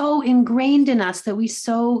so ingrained in us that we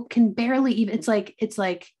so can barely even, it's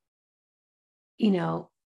like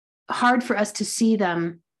hard for us to see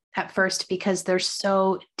them at first, because they're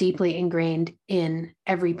so deeply ingrained in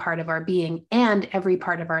every part of our being and every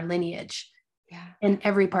part of our lineage and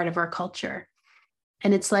every part of our culture.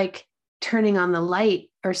 And it's like turning on the light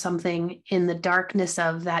or something in the darkness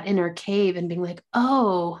of that inner cave and being like,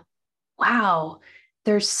 oh, wow,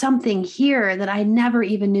 there's something here that I never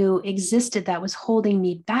even knew existed that was holding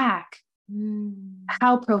me back.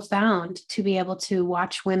 How profound to be able to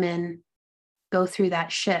watch women go through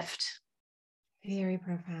that shift. Very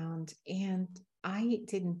profound. And I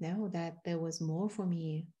didn't know that there was more for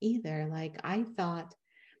me either. Like, I thought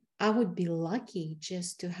I would be lucky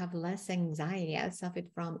just to have less anxiety. I suffered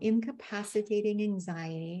from incapacitating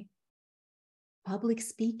anxiety, public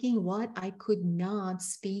speaking. What I could not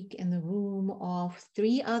speak in the room of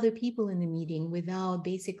 3 other people in the meeting without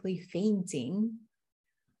basically fainting.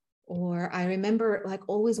 Or I remember like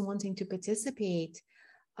always wanting to participate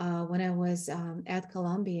when I was at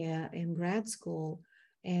Columbia in grad school,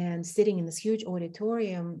 and sitting in this huge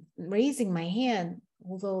auditorium, raising my hand,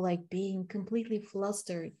 although like being completely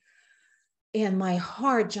flustered, and my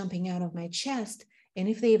heart jumping out of my chest. And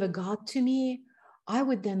if they ever got to me, I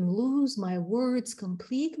would then lose my words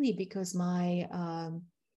completely, because my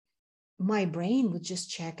brain would just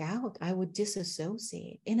check out. I would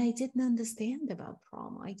disassociate. And I didn't understand about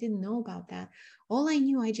trauma. I didn't know about that. All I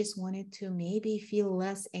knew, I just wanted to maybe feel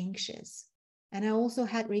less anxious. And I also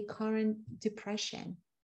had recurrent depression,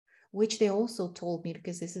 which they also told me,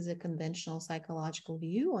 because this is a conventional psychological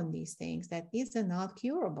view on these things, that these are not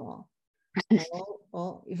curable.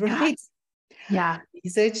 Right. Yeah.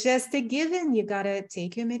 So it's just a given. You got to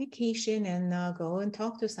take your medication and go and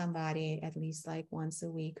talk to somebody at least like once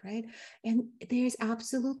a week, right? And there's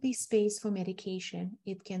absolutely space for medication.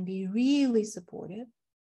 It can be really supportive,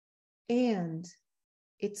 and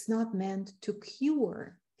it's not meant to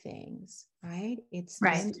cure things. right? It's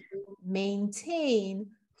Right. meant to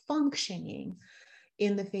maintain functioning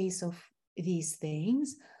in the face of these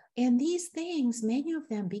things. And these things, many of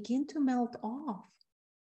them begin to melt off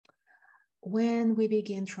when we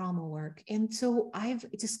begin trauma work. And so I've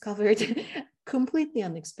discovered completely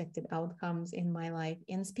unexpected outcomes in my life.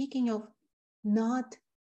 And speaking of not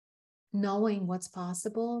knowing what's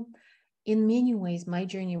possible, in many ways, my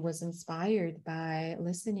journey was inspired by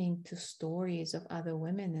listening to stories of other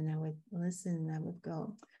women. And I would listen and I would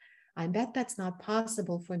go, I bet that's not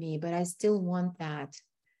possible for me, but I still want that.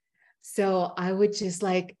 So I would just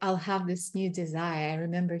like, I'll have this new desire. I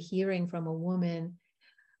remember hearing from a woman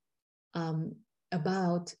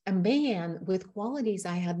about a man with qualities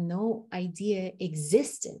I had no idea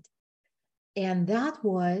existed. And that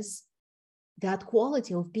was that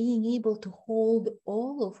quality of being able to hold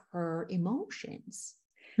all of her emotions,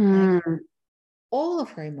 like all of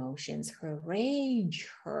her emotions, her rage,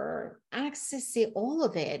 her ecstasy, all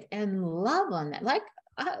of it, and love on that. Like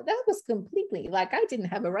that was completely like I didn't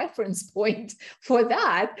have a reference point for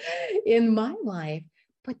that in my life.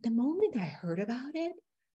 But the moment I heard about it,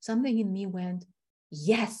 something in me went,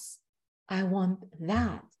 yes, I want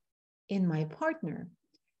that in my partner.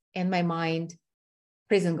 And my mind,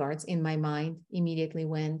 prison guards in my mind immediately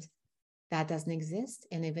went, that doesn't exist.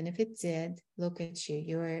 And even if it did, look at you.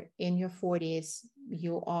 You're in your 40s.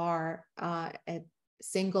 You are a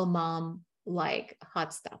single mom, like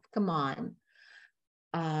hot stuff. Come on.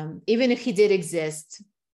 Even if he did exist,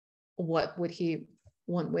 what would he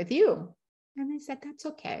want with you? And I said, that's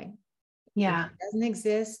okay. Yeah. If it doesn't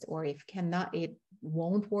exist, or if cannot, it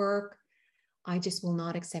won't work. I just will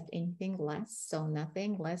not accept anything less. So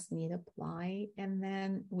nothing less need apply. And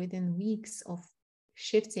then within weeks of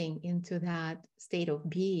shifting into that state of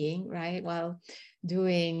being, right, while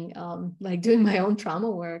doing doing my own trauma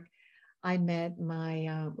work, I met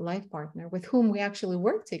my life partner with whom we actually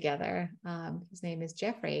work together. His name is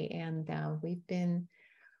Jeffrey, and we've been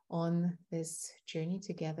on this journey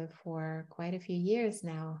together for quite a few years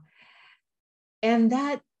now. And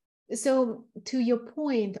that, so to your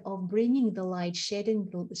point of bringing the light, shedding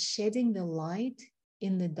the light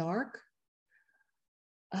in the dark,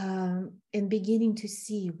 and beginning to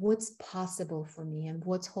see what's possible for me and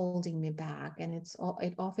what's holding me back. And it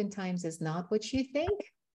oftentimes is not what you think.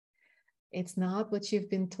 It's not what you've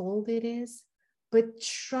been told it is, but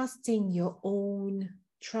trusting your own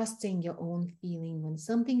feeling when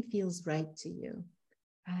something feels right to you,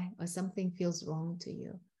 right? Or something feels wrong to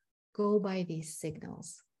you. Go by these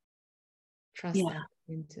signals. Trust that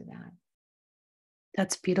into that.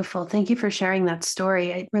 That's beautiful. Thank you for sharing that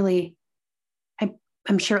story. It really,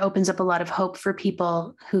 I'm sure opens up a lot of hope for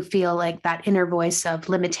people who feel like that inner voice of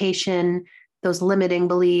limitation, those limiting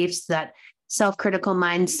beliefs, that self-critical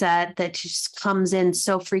mindset that just comes in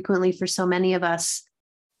so frequently for so many of us,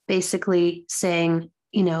 basically saying,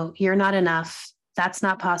 you know, you're not enough. That's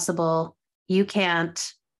not possible. You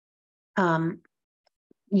can't.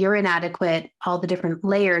 You're inadequate. All the different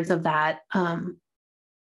layers of that.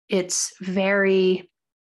 It's very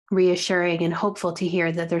reassuring and hopeful to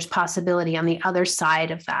hear that there's possibility on the other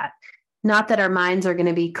side of that. Not that our minds are going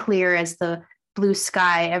to be clear as the blue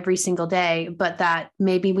sky every single day, but that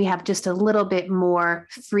maybe we have just a little bit more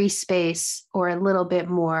free space or a little bit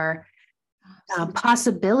more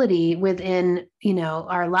possibility within, you know,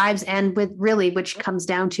 our lives, and with really, which comes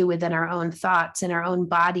down to within our own thoughts and our own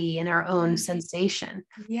body and our own sensation.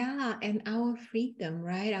 Yeah, and our freedom,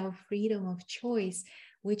 right? Our freedom of choice,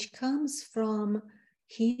 which comes from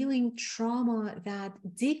healing trauma that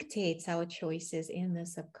dictates our choices in the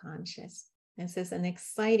subconscious. This is an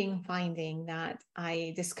exciting finding that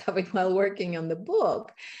I discovered while working on the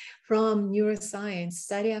book. From neuroscience,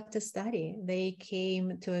 study after study, they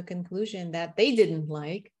came to a conclusion that they didn't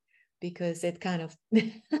like because it kind of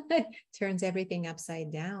turns everything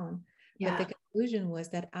upside down. Yeah. But the conclusion was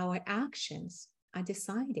that our actions are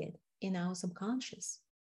decided in our subconscious,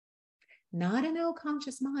 not in our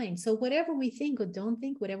conscious mind. So whatever we think or don't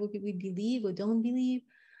think, whatever we believe or don't believe,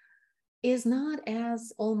 is not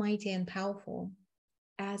as almighty and powerful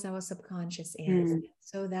as our subconscious is.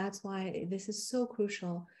 So that's why this is so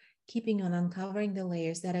crucial, keeping on uncovering the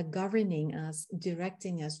layers that are governing us,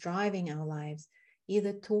 directing us, driving our lives,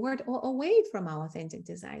 either toward or away from our authentic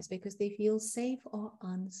desires, because they feel safe or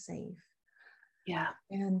unsafe. Yeah.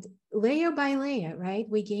 And layer by layer, right,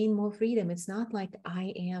 we gain more freedom. It's not like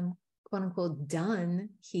I am, quote unquote, done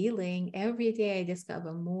healing. Every day I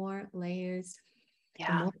discover more layers.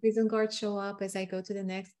 The more prison guards show up as I go to the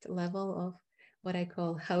next level of what I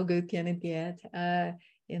call how good can it get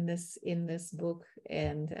in this book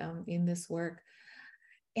and in this work.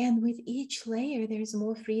 And with each layer, there's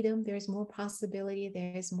more freedom, there's more possibility,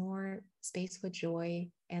 there's more space for joy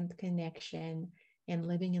and connection and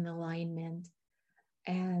living in alignment.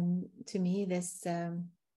 And to me, this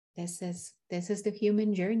is the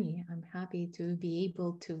human journey. I'm happy to be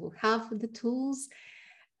able to have the tools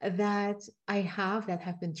that I have that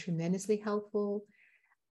have been tremendously helpful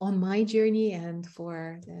on my journey, and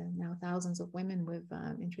for the now thousands of women we've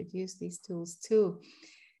introduced these tools to.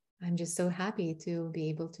 I'm just so happy to be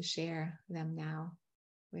able to share them now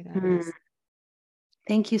with others.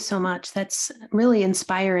 Thank you so much. That's really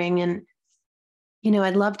inspiring. And,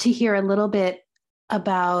 I'd love to hear a little bit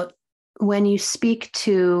about when you speak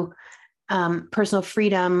to personal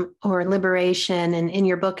freedom or liberation. And in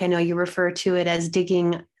your book, I know you refer to it as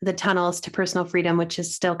digging the tunnels to personal freedom, which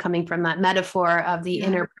is still coming from that metaphor of the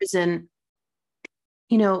inner prison.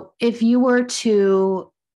 If you were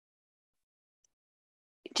to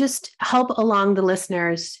just help along the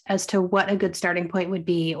listeners as to what a good starting point would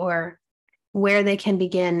be, or where they can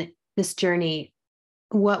begin this journey,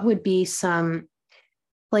 what would be some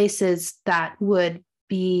places that would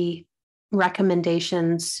be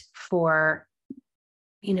recommendations for,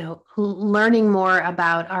 learning more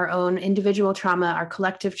about our own individual trauma, our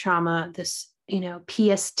collective trauma, this,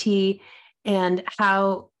 PST, and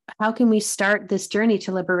how can we start this journey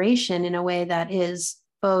to liberation in a way that is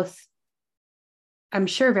both, I'm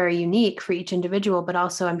sure, very unique for each individual, but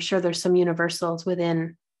also I'm sure there's some universals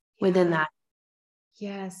within that.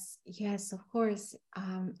 Yes, of course.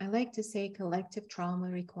 I like to say collective trauma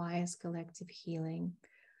requires collective healing.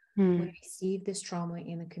 We receive this trauma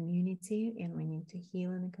in a community, and we need to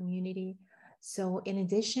heal in a community. So in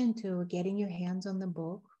addition to getting your hands on the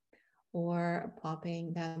book or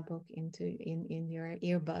popping that book in your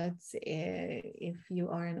earbuds, if you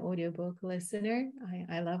are an audiobook listener,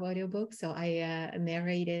 I love audiobooks, so I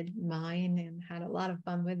narrated mine and had a lot of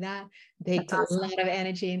fun with that. Baked a lot of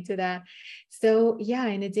energy into that. So yeah,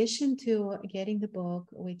 in addition to getting the book,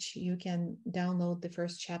 which you can download the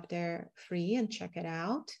first chapter free and check it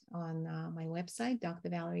out on my website,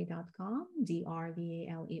 drvalerie.com,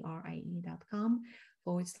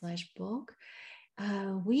 drvalerie.com/book.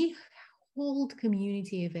 We hold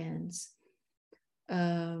community events.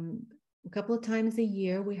 A couple of times a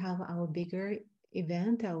year, we have our bigger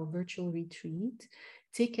event, our virtual retreat.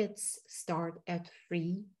 Tickets start at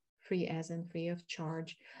free as in free of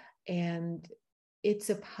charge. And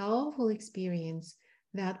it's a powerful experience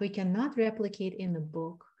that we cannot replicate in a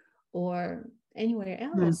book or anywhere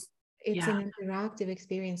else. It's an interactive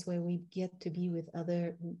experience where we get to be with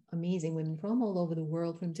other amazing women from all over the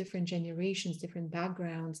world, from different generations, different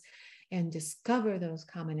backgrounds, and discover those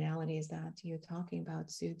commonalities that you're talking about.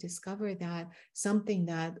 So discover that something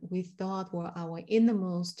that we thought were our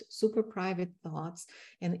innermost super private thoughts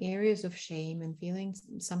and areas of shame and feeling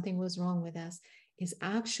something was wrong with us is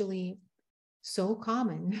actually so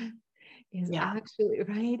common. Actually,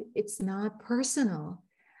 right? It's not personal.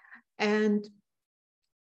 And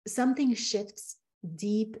something shifts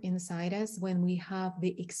deep inside us when we have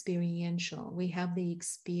the experiential, we have the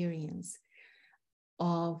experience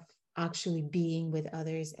of actually being with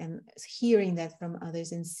others and hearing that from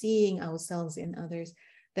others and seeing ourselves in others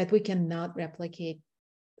that we cannot replicate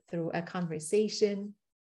through a conversation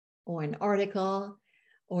or an article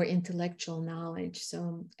or intellectual knowledge.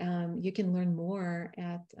 So you can learn more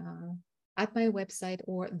at my website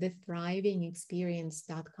or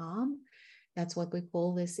thethrivingexperience.com. That's what we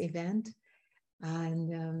call this event.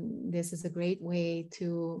 And this is a great way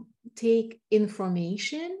to take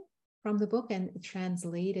information from the book and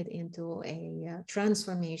translate it into a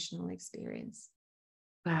transformational experience.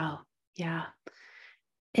 Wow. Yeah.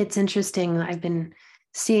 It's interesting. I've been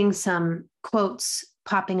seeing some quotes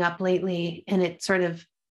popping up lately, and it sort of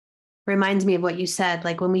reminds me of what you said.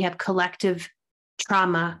 Like when we have collective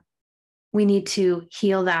trauma, we need to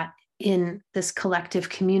heal that in this collective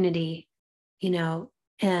community,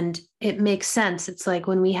 and it makes sense. It's like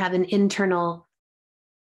when we have an internal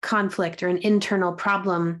conflict or an internal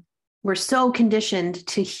problem, we're so conditioned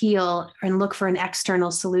to heal and look for an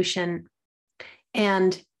external solution.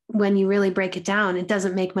 And when you really break it down, it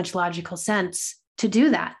doesn't make much logical sense to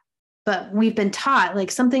do that. But we've been taught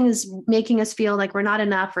like something is making us feel like we're not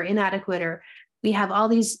enough or inadequate, or we have all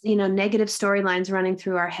these, negative storylines running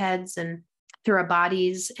through our heads and through our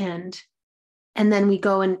bodies. And then we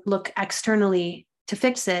go and look externally to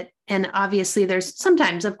fix it. And obviously there's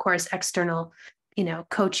sometimes, of course, external,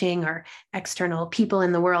 coaching or external people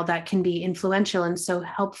in the world that can be influential and so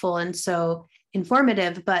helpful and so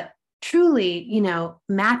informative, but truly,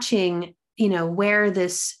 matching, where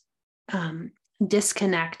this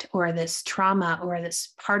disconnect or this trauma or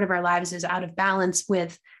this part of our lives is out of balance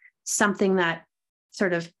with something that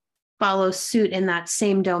sort of follows suit in that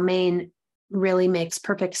same domain really makes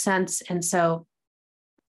perfect sense. And so,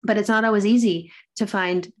 but it's not always easy to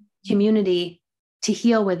find community to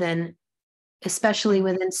heal within, especially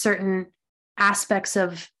within certain aspects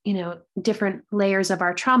of, different layers of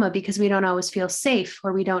our trauma, because we don't always feel safe,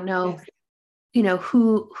 or we don't know,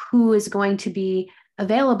 who is going to be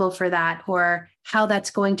available for that, or how that's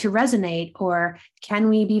going to resonate, or can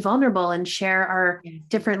we be vulnerable and share our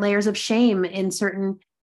different layers of shame in certain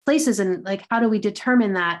places, and like, how do we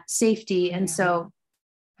determine that safety? And so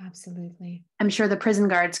absolutely, I'm sure the prison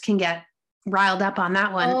guards can get riled up on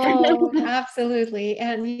that one. Oh, absolutely.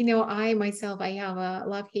 And I myself, I have a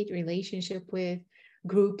love-hate relationship with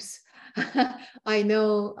groups. I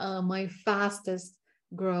know my fastest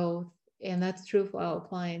growth, and that's true for our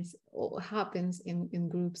clients, happens in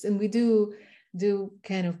groups. And we do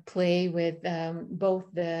kind of play with both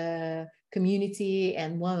the community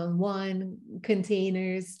and one-on-one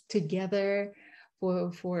containers together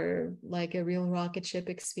for like a real rocket ship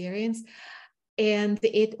experience. And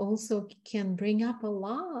it also can bring up a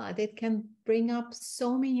lot. It can bring up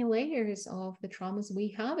so many layers of the traumas we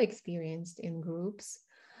have experienced in groups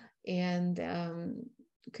and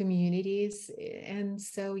communities. And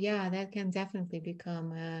so, that can definitely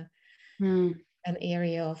become an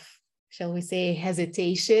area of, shall we say,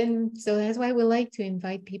 hesitation. So that's why we like to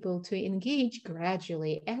invite people to engage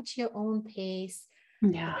gradually at your own pace.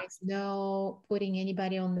 Yeah. There's no putting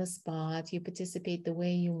anybody on the spot. You participate the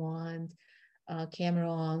way you want. Camera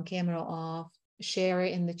on, camera off, share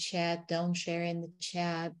it in the chat, don't share in the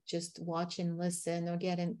chat, just watch and listen, or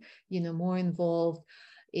get more involved.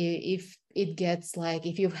 If it gets like,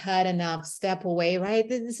 if you've had enough, step away, right?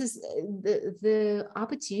 This is the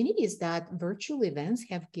opportunities that virtual events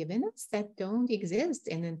have given us that don't exist.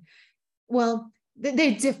 And then, well,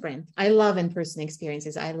 they're different. I love in-person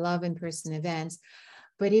experiences. I love in-person events.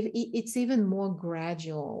 But if it's even more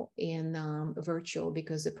gradual in virtual,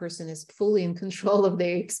 because the person is fully in control of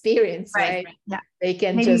their experience, right? Yeah. They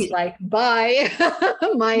can just like, bye,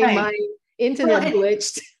 my internet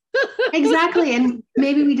glitched. Exactly. And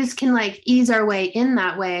maybe we just can like ease our way in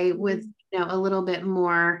that way with, a little bit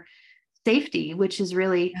more safety, which is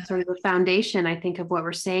really sort of the foundation, I think, of what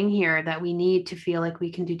we're saying here, that we need to feel like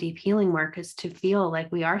we can do deep healing work, is to feel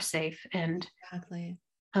like we are safe. And exactly.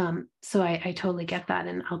 So I totally get that.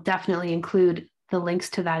 And I'll definitely include the links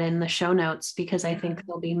to that in the show notes, because I think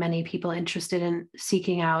there'll be many people interested in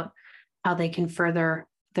seeking out how they can further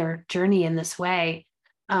their journey in this way.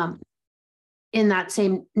 In that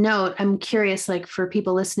same note, I'm curious, like for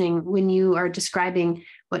people listening, when you are describing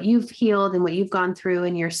what you've healed and what you've gone through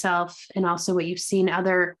in yourself, and also what you've seen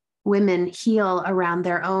other women heal around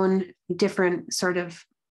their own different sort of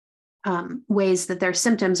ways that their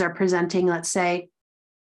symptoms are presenting, let's say,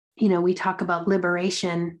 we talk about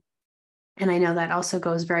liberation, and I know that also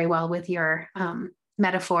goes very well with your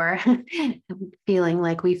metaphor, feeling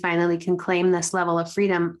like we finally can claim this level of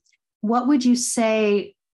freedom. What would you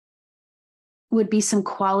say would be some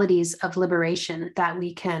qualities of liberation that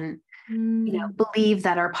we can, believe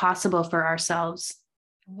that are possible for ourselves?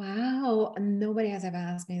 Wow, nobody has ever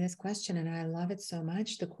asked me this question, and I love it so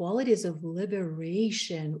much. The qualities of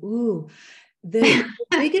liberation. Ooh, the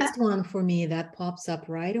biggest one for me that pops up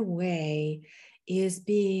right away is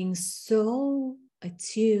being so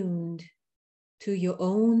attuned to your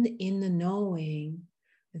own inner knowing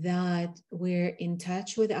that we're in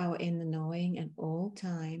touch with our inner knowing at all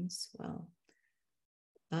times. Well,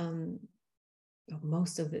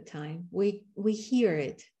 most of the time we hear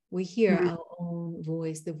it. We hear our own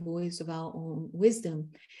voice, the voice of our own wisdom.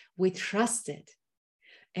 We trust it,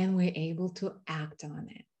 and we're able to act on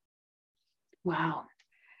it. Wow,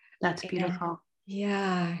 that's beautiful.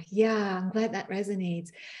 Yeah, I'm glad that resonates.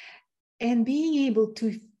 And being able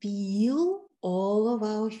to feel all of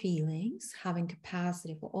our feelings, having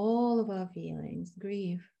capacity for all of our feelings,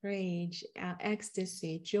 grief, rage,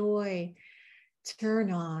 ecstasy, joy,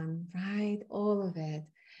 turn on, right? All of it.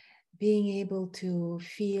 Being able to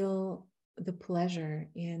feel the pleasure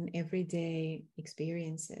in everyday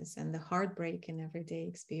experiences, and the heartbreak in everyday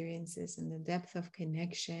experiences, and the depth of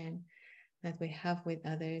connection that we have with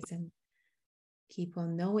others, and keep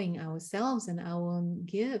on knowing ourselves and our own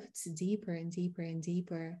gifts deeper and deeper and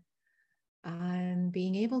deeper, and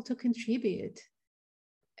being able to contribute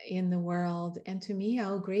in the world. And to me,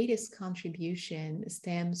 our greatest contribution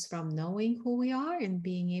stems from knowing who we are and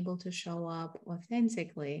being able to show up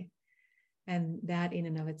authentically. And that in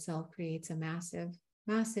and of itself creates a massive,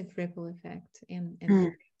 massive ripple effect and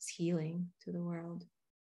brings healing to the world.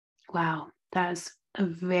 Wow. That is a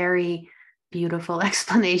very beautiful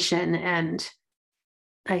explanation. And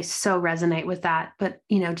I so resonate with that. But,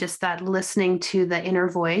 just that listening to the inner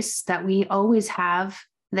voice that we always have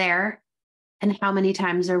there, and how many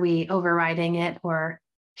times are we overriding it or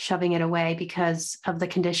shoving it away because of the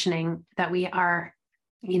conditioning that we are,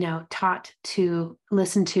 taught to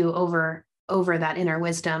listen to over that inner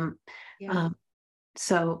wisdom. Yeah.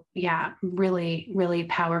 So yeah, really, really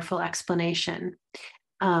powerful explanation.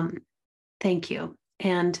 Thank you.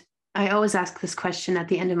 And I always ask this question at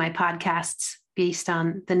the end of my podcasts based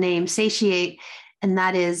on the name Satiate. And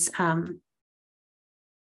that is,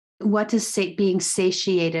 what does being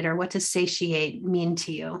satiated, or what does satiate mean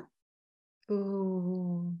to you?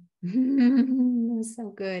 Oh, so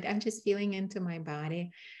good. I'm just feeling into my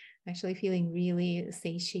body, actually feeling really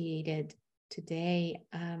satiated today.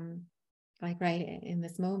 Like right in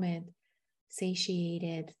this moment,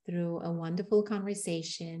 satiated through a wonderful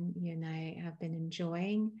conversation you and I have been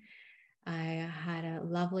enjoying. I had a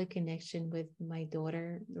lovely connection with my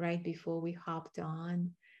daughter right before we hopped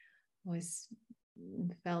on.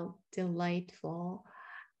 Felt delightful.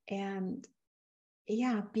 And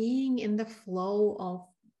yeah, being in the flow of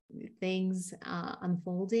things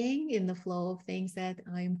unfolding, in the flow of things that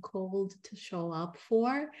I'm called to show up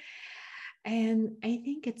for. And I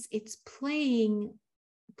think it's playing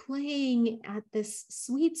at this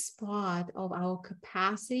sweet spot of our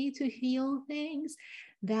capacity to feel things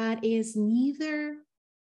that is neither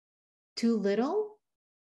too little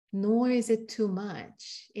nor is it too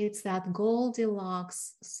much. It's that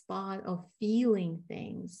Goldilocks spot of feeling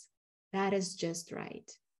things that is just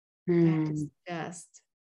right. That is just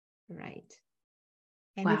right.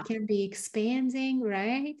 And Wow. it can be expanding,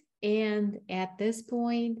 right? And at this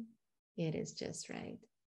point, it is just right.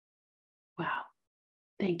 Wow.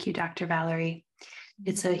 Thank you, Dr. Valerie.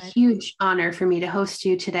 It's a huge honor for me to host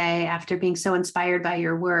you today after being so inspired by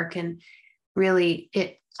your work, and really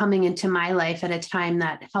it coming into my life at a time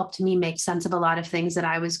that helped me make sense of a lot of things that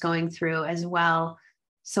I was going through as well.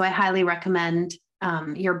 So I highly recommend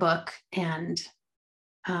your book, and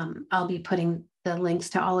I'll be putting the links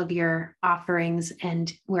to all of your offerings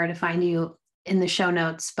and where to find you in the show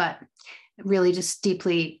notes. But really just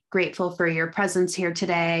deeply grateful for your presence here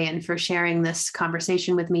today and for sharing this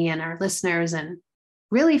conversation with me and our listeners, and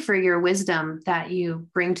really for your wisdom that you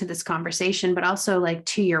bring to this conversation, but also like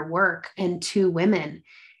to your work and to women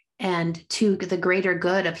and to the greater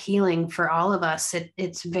good of healing for all of us.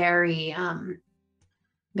 It's very,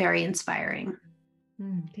 very inspiring.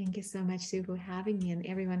 Thank you so much, Sue, for having me, and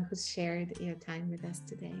everyone who's shared your time with us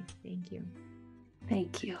today. Thank you.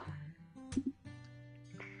 Thank you.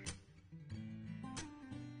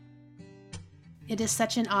 It is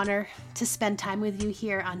such an honor to spend time with you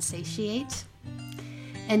here on Satiate,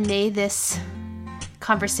 and may this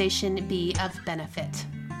conversation be of benefit.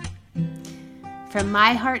 From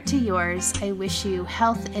my heart to yours, I wish you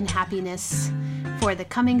health and happiness for the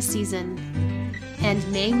coming season,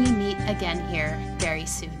 and may we meet again here very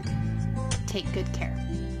soon. Take good care.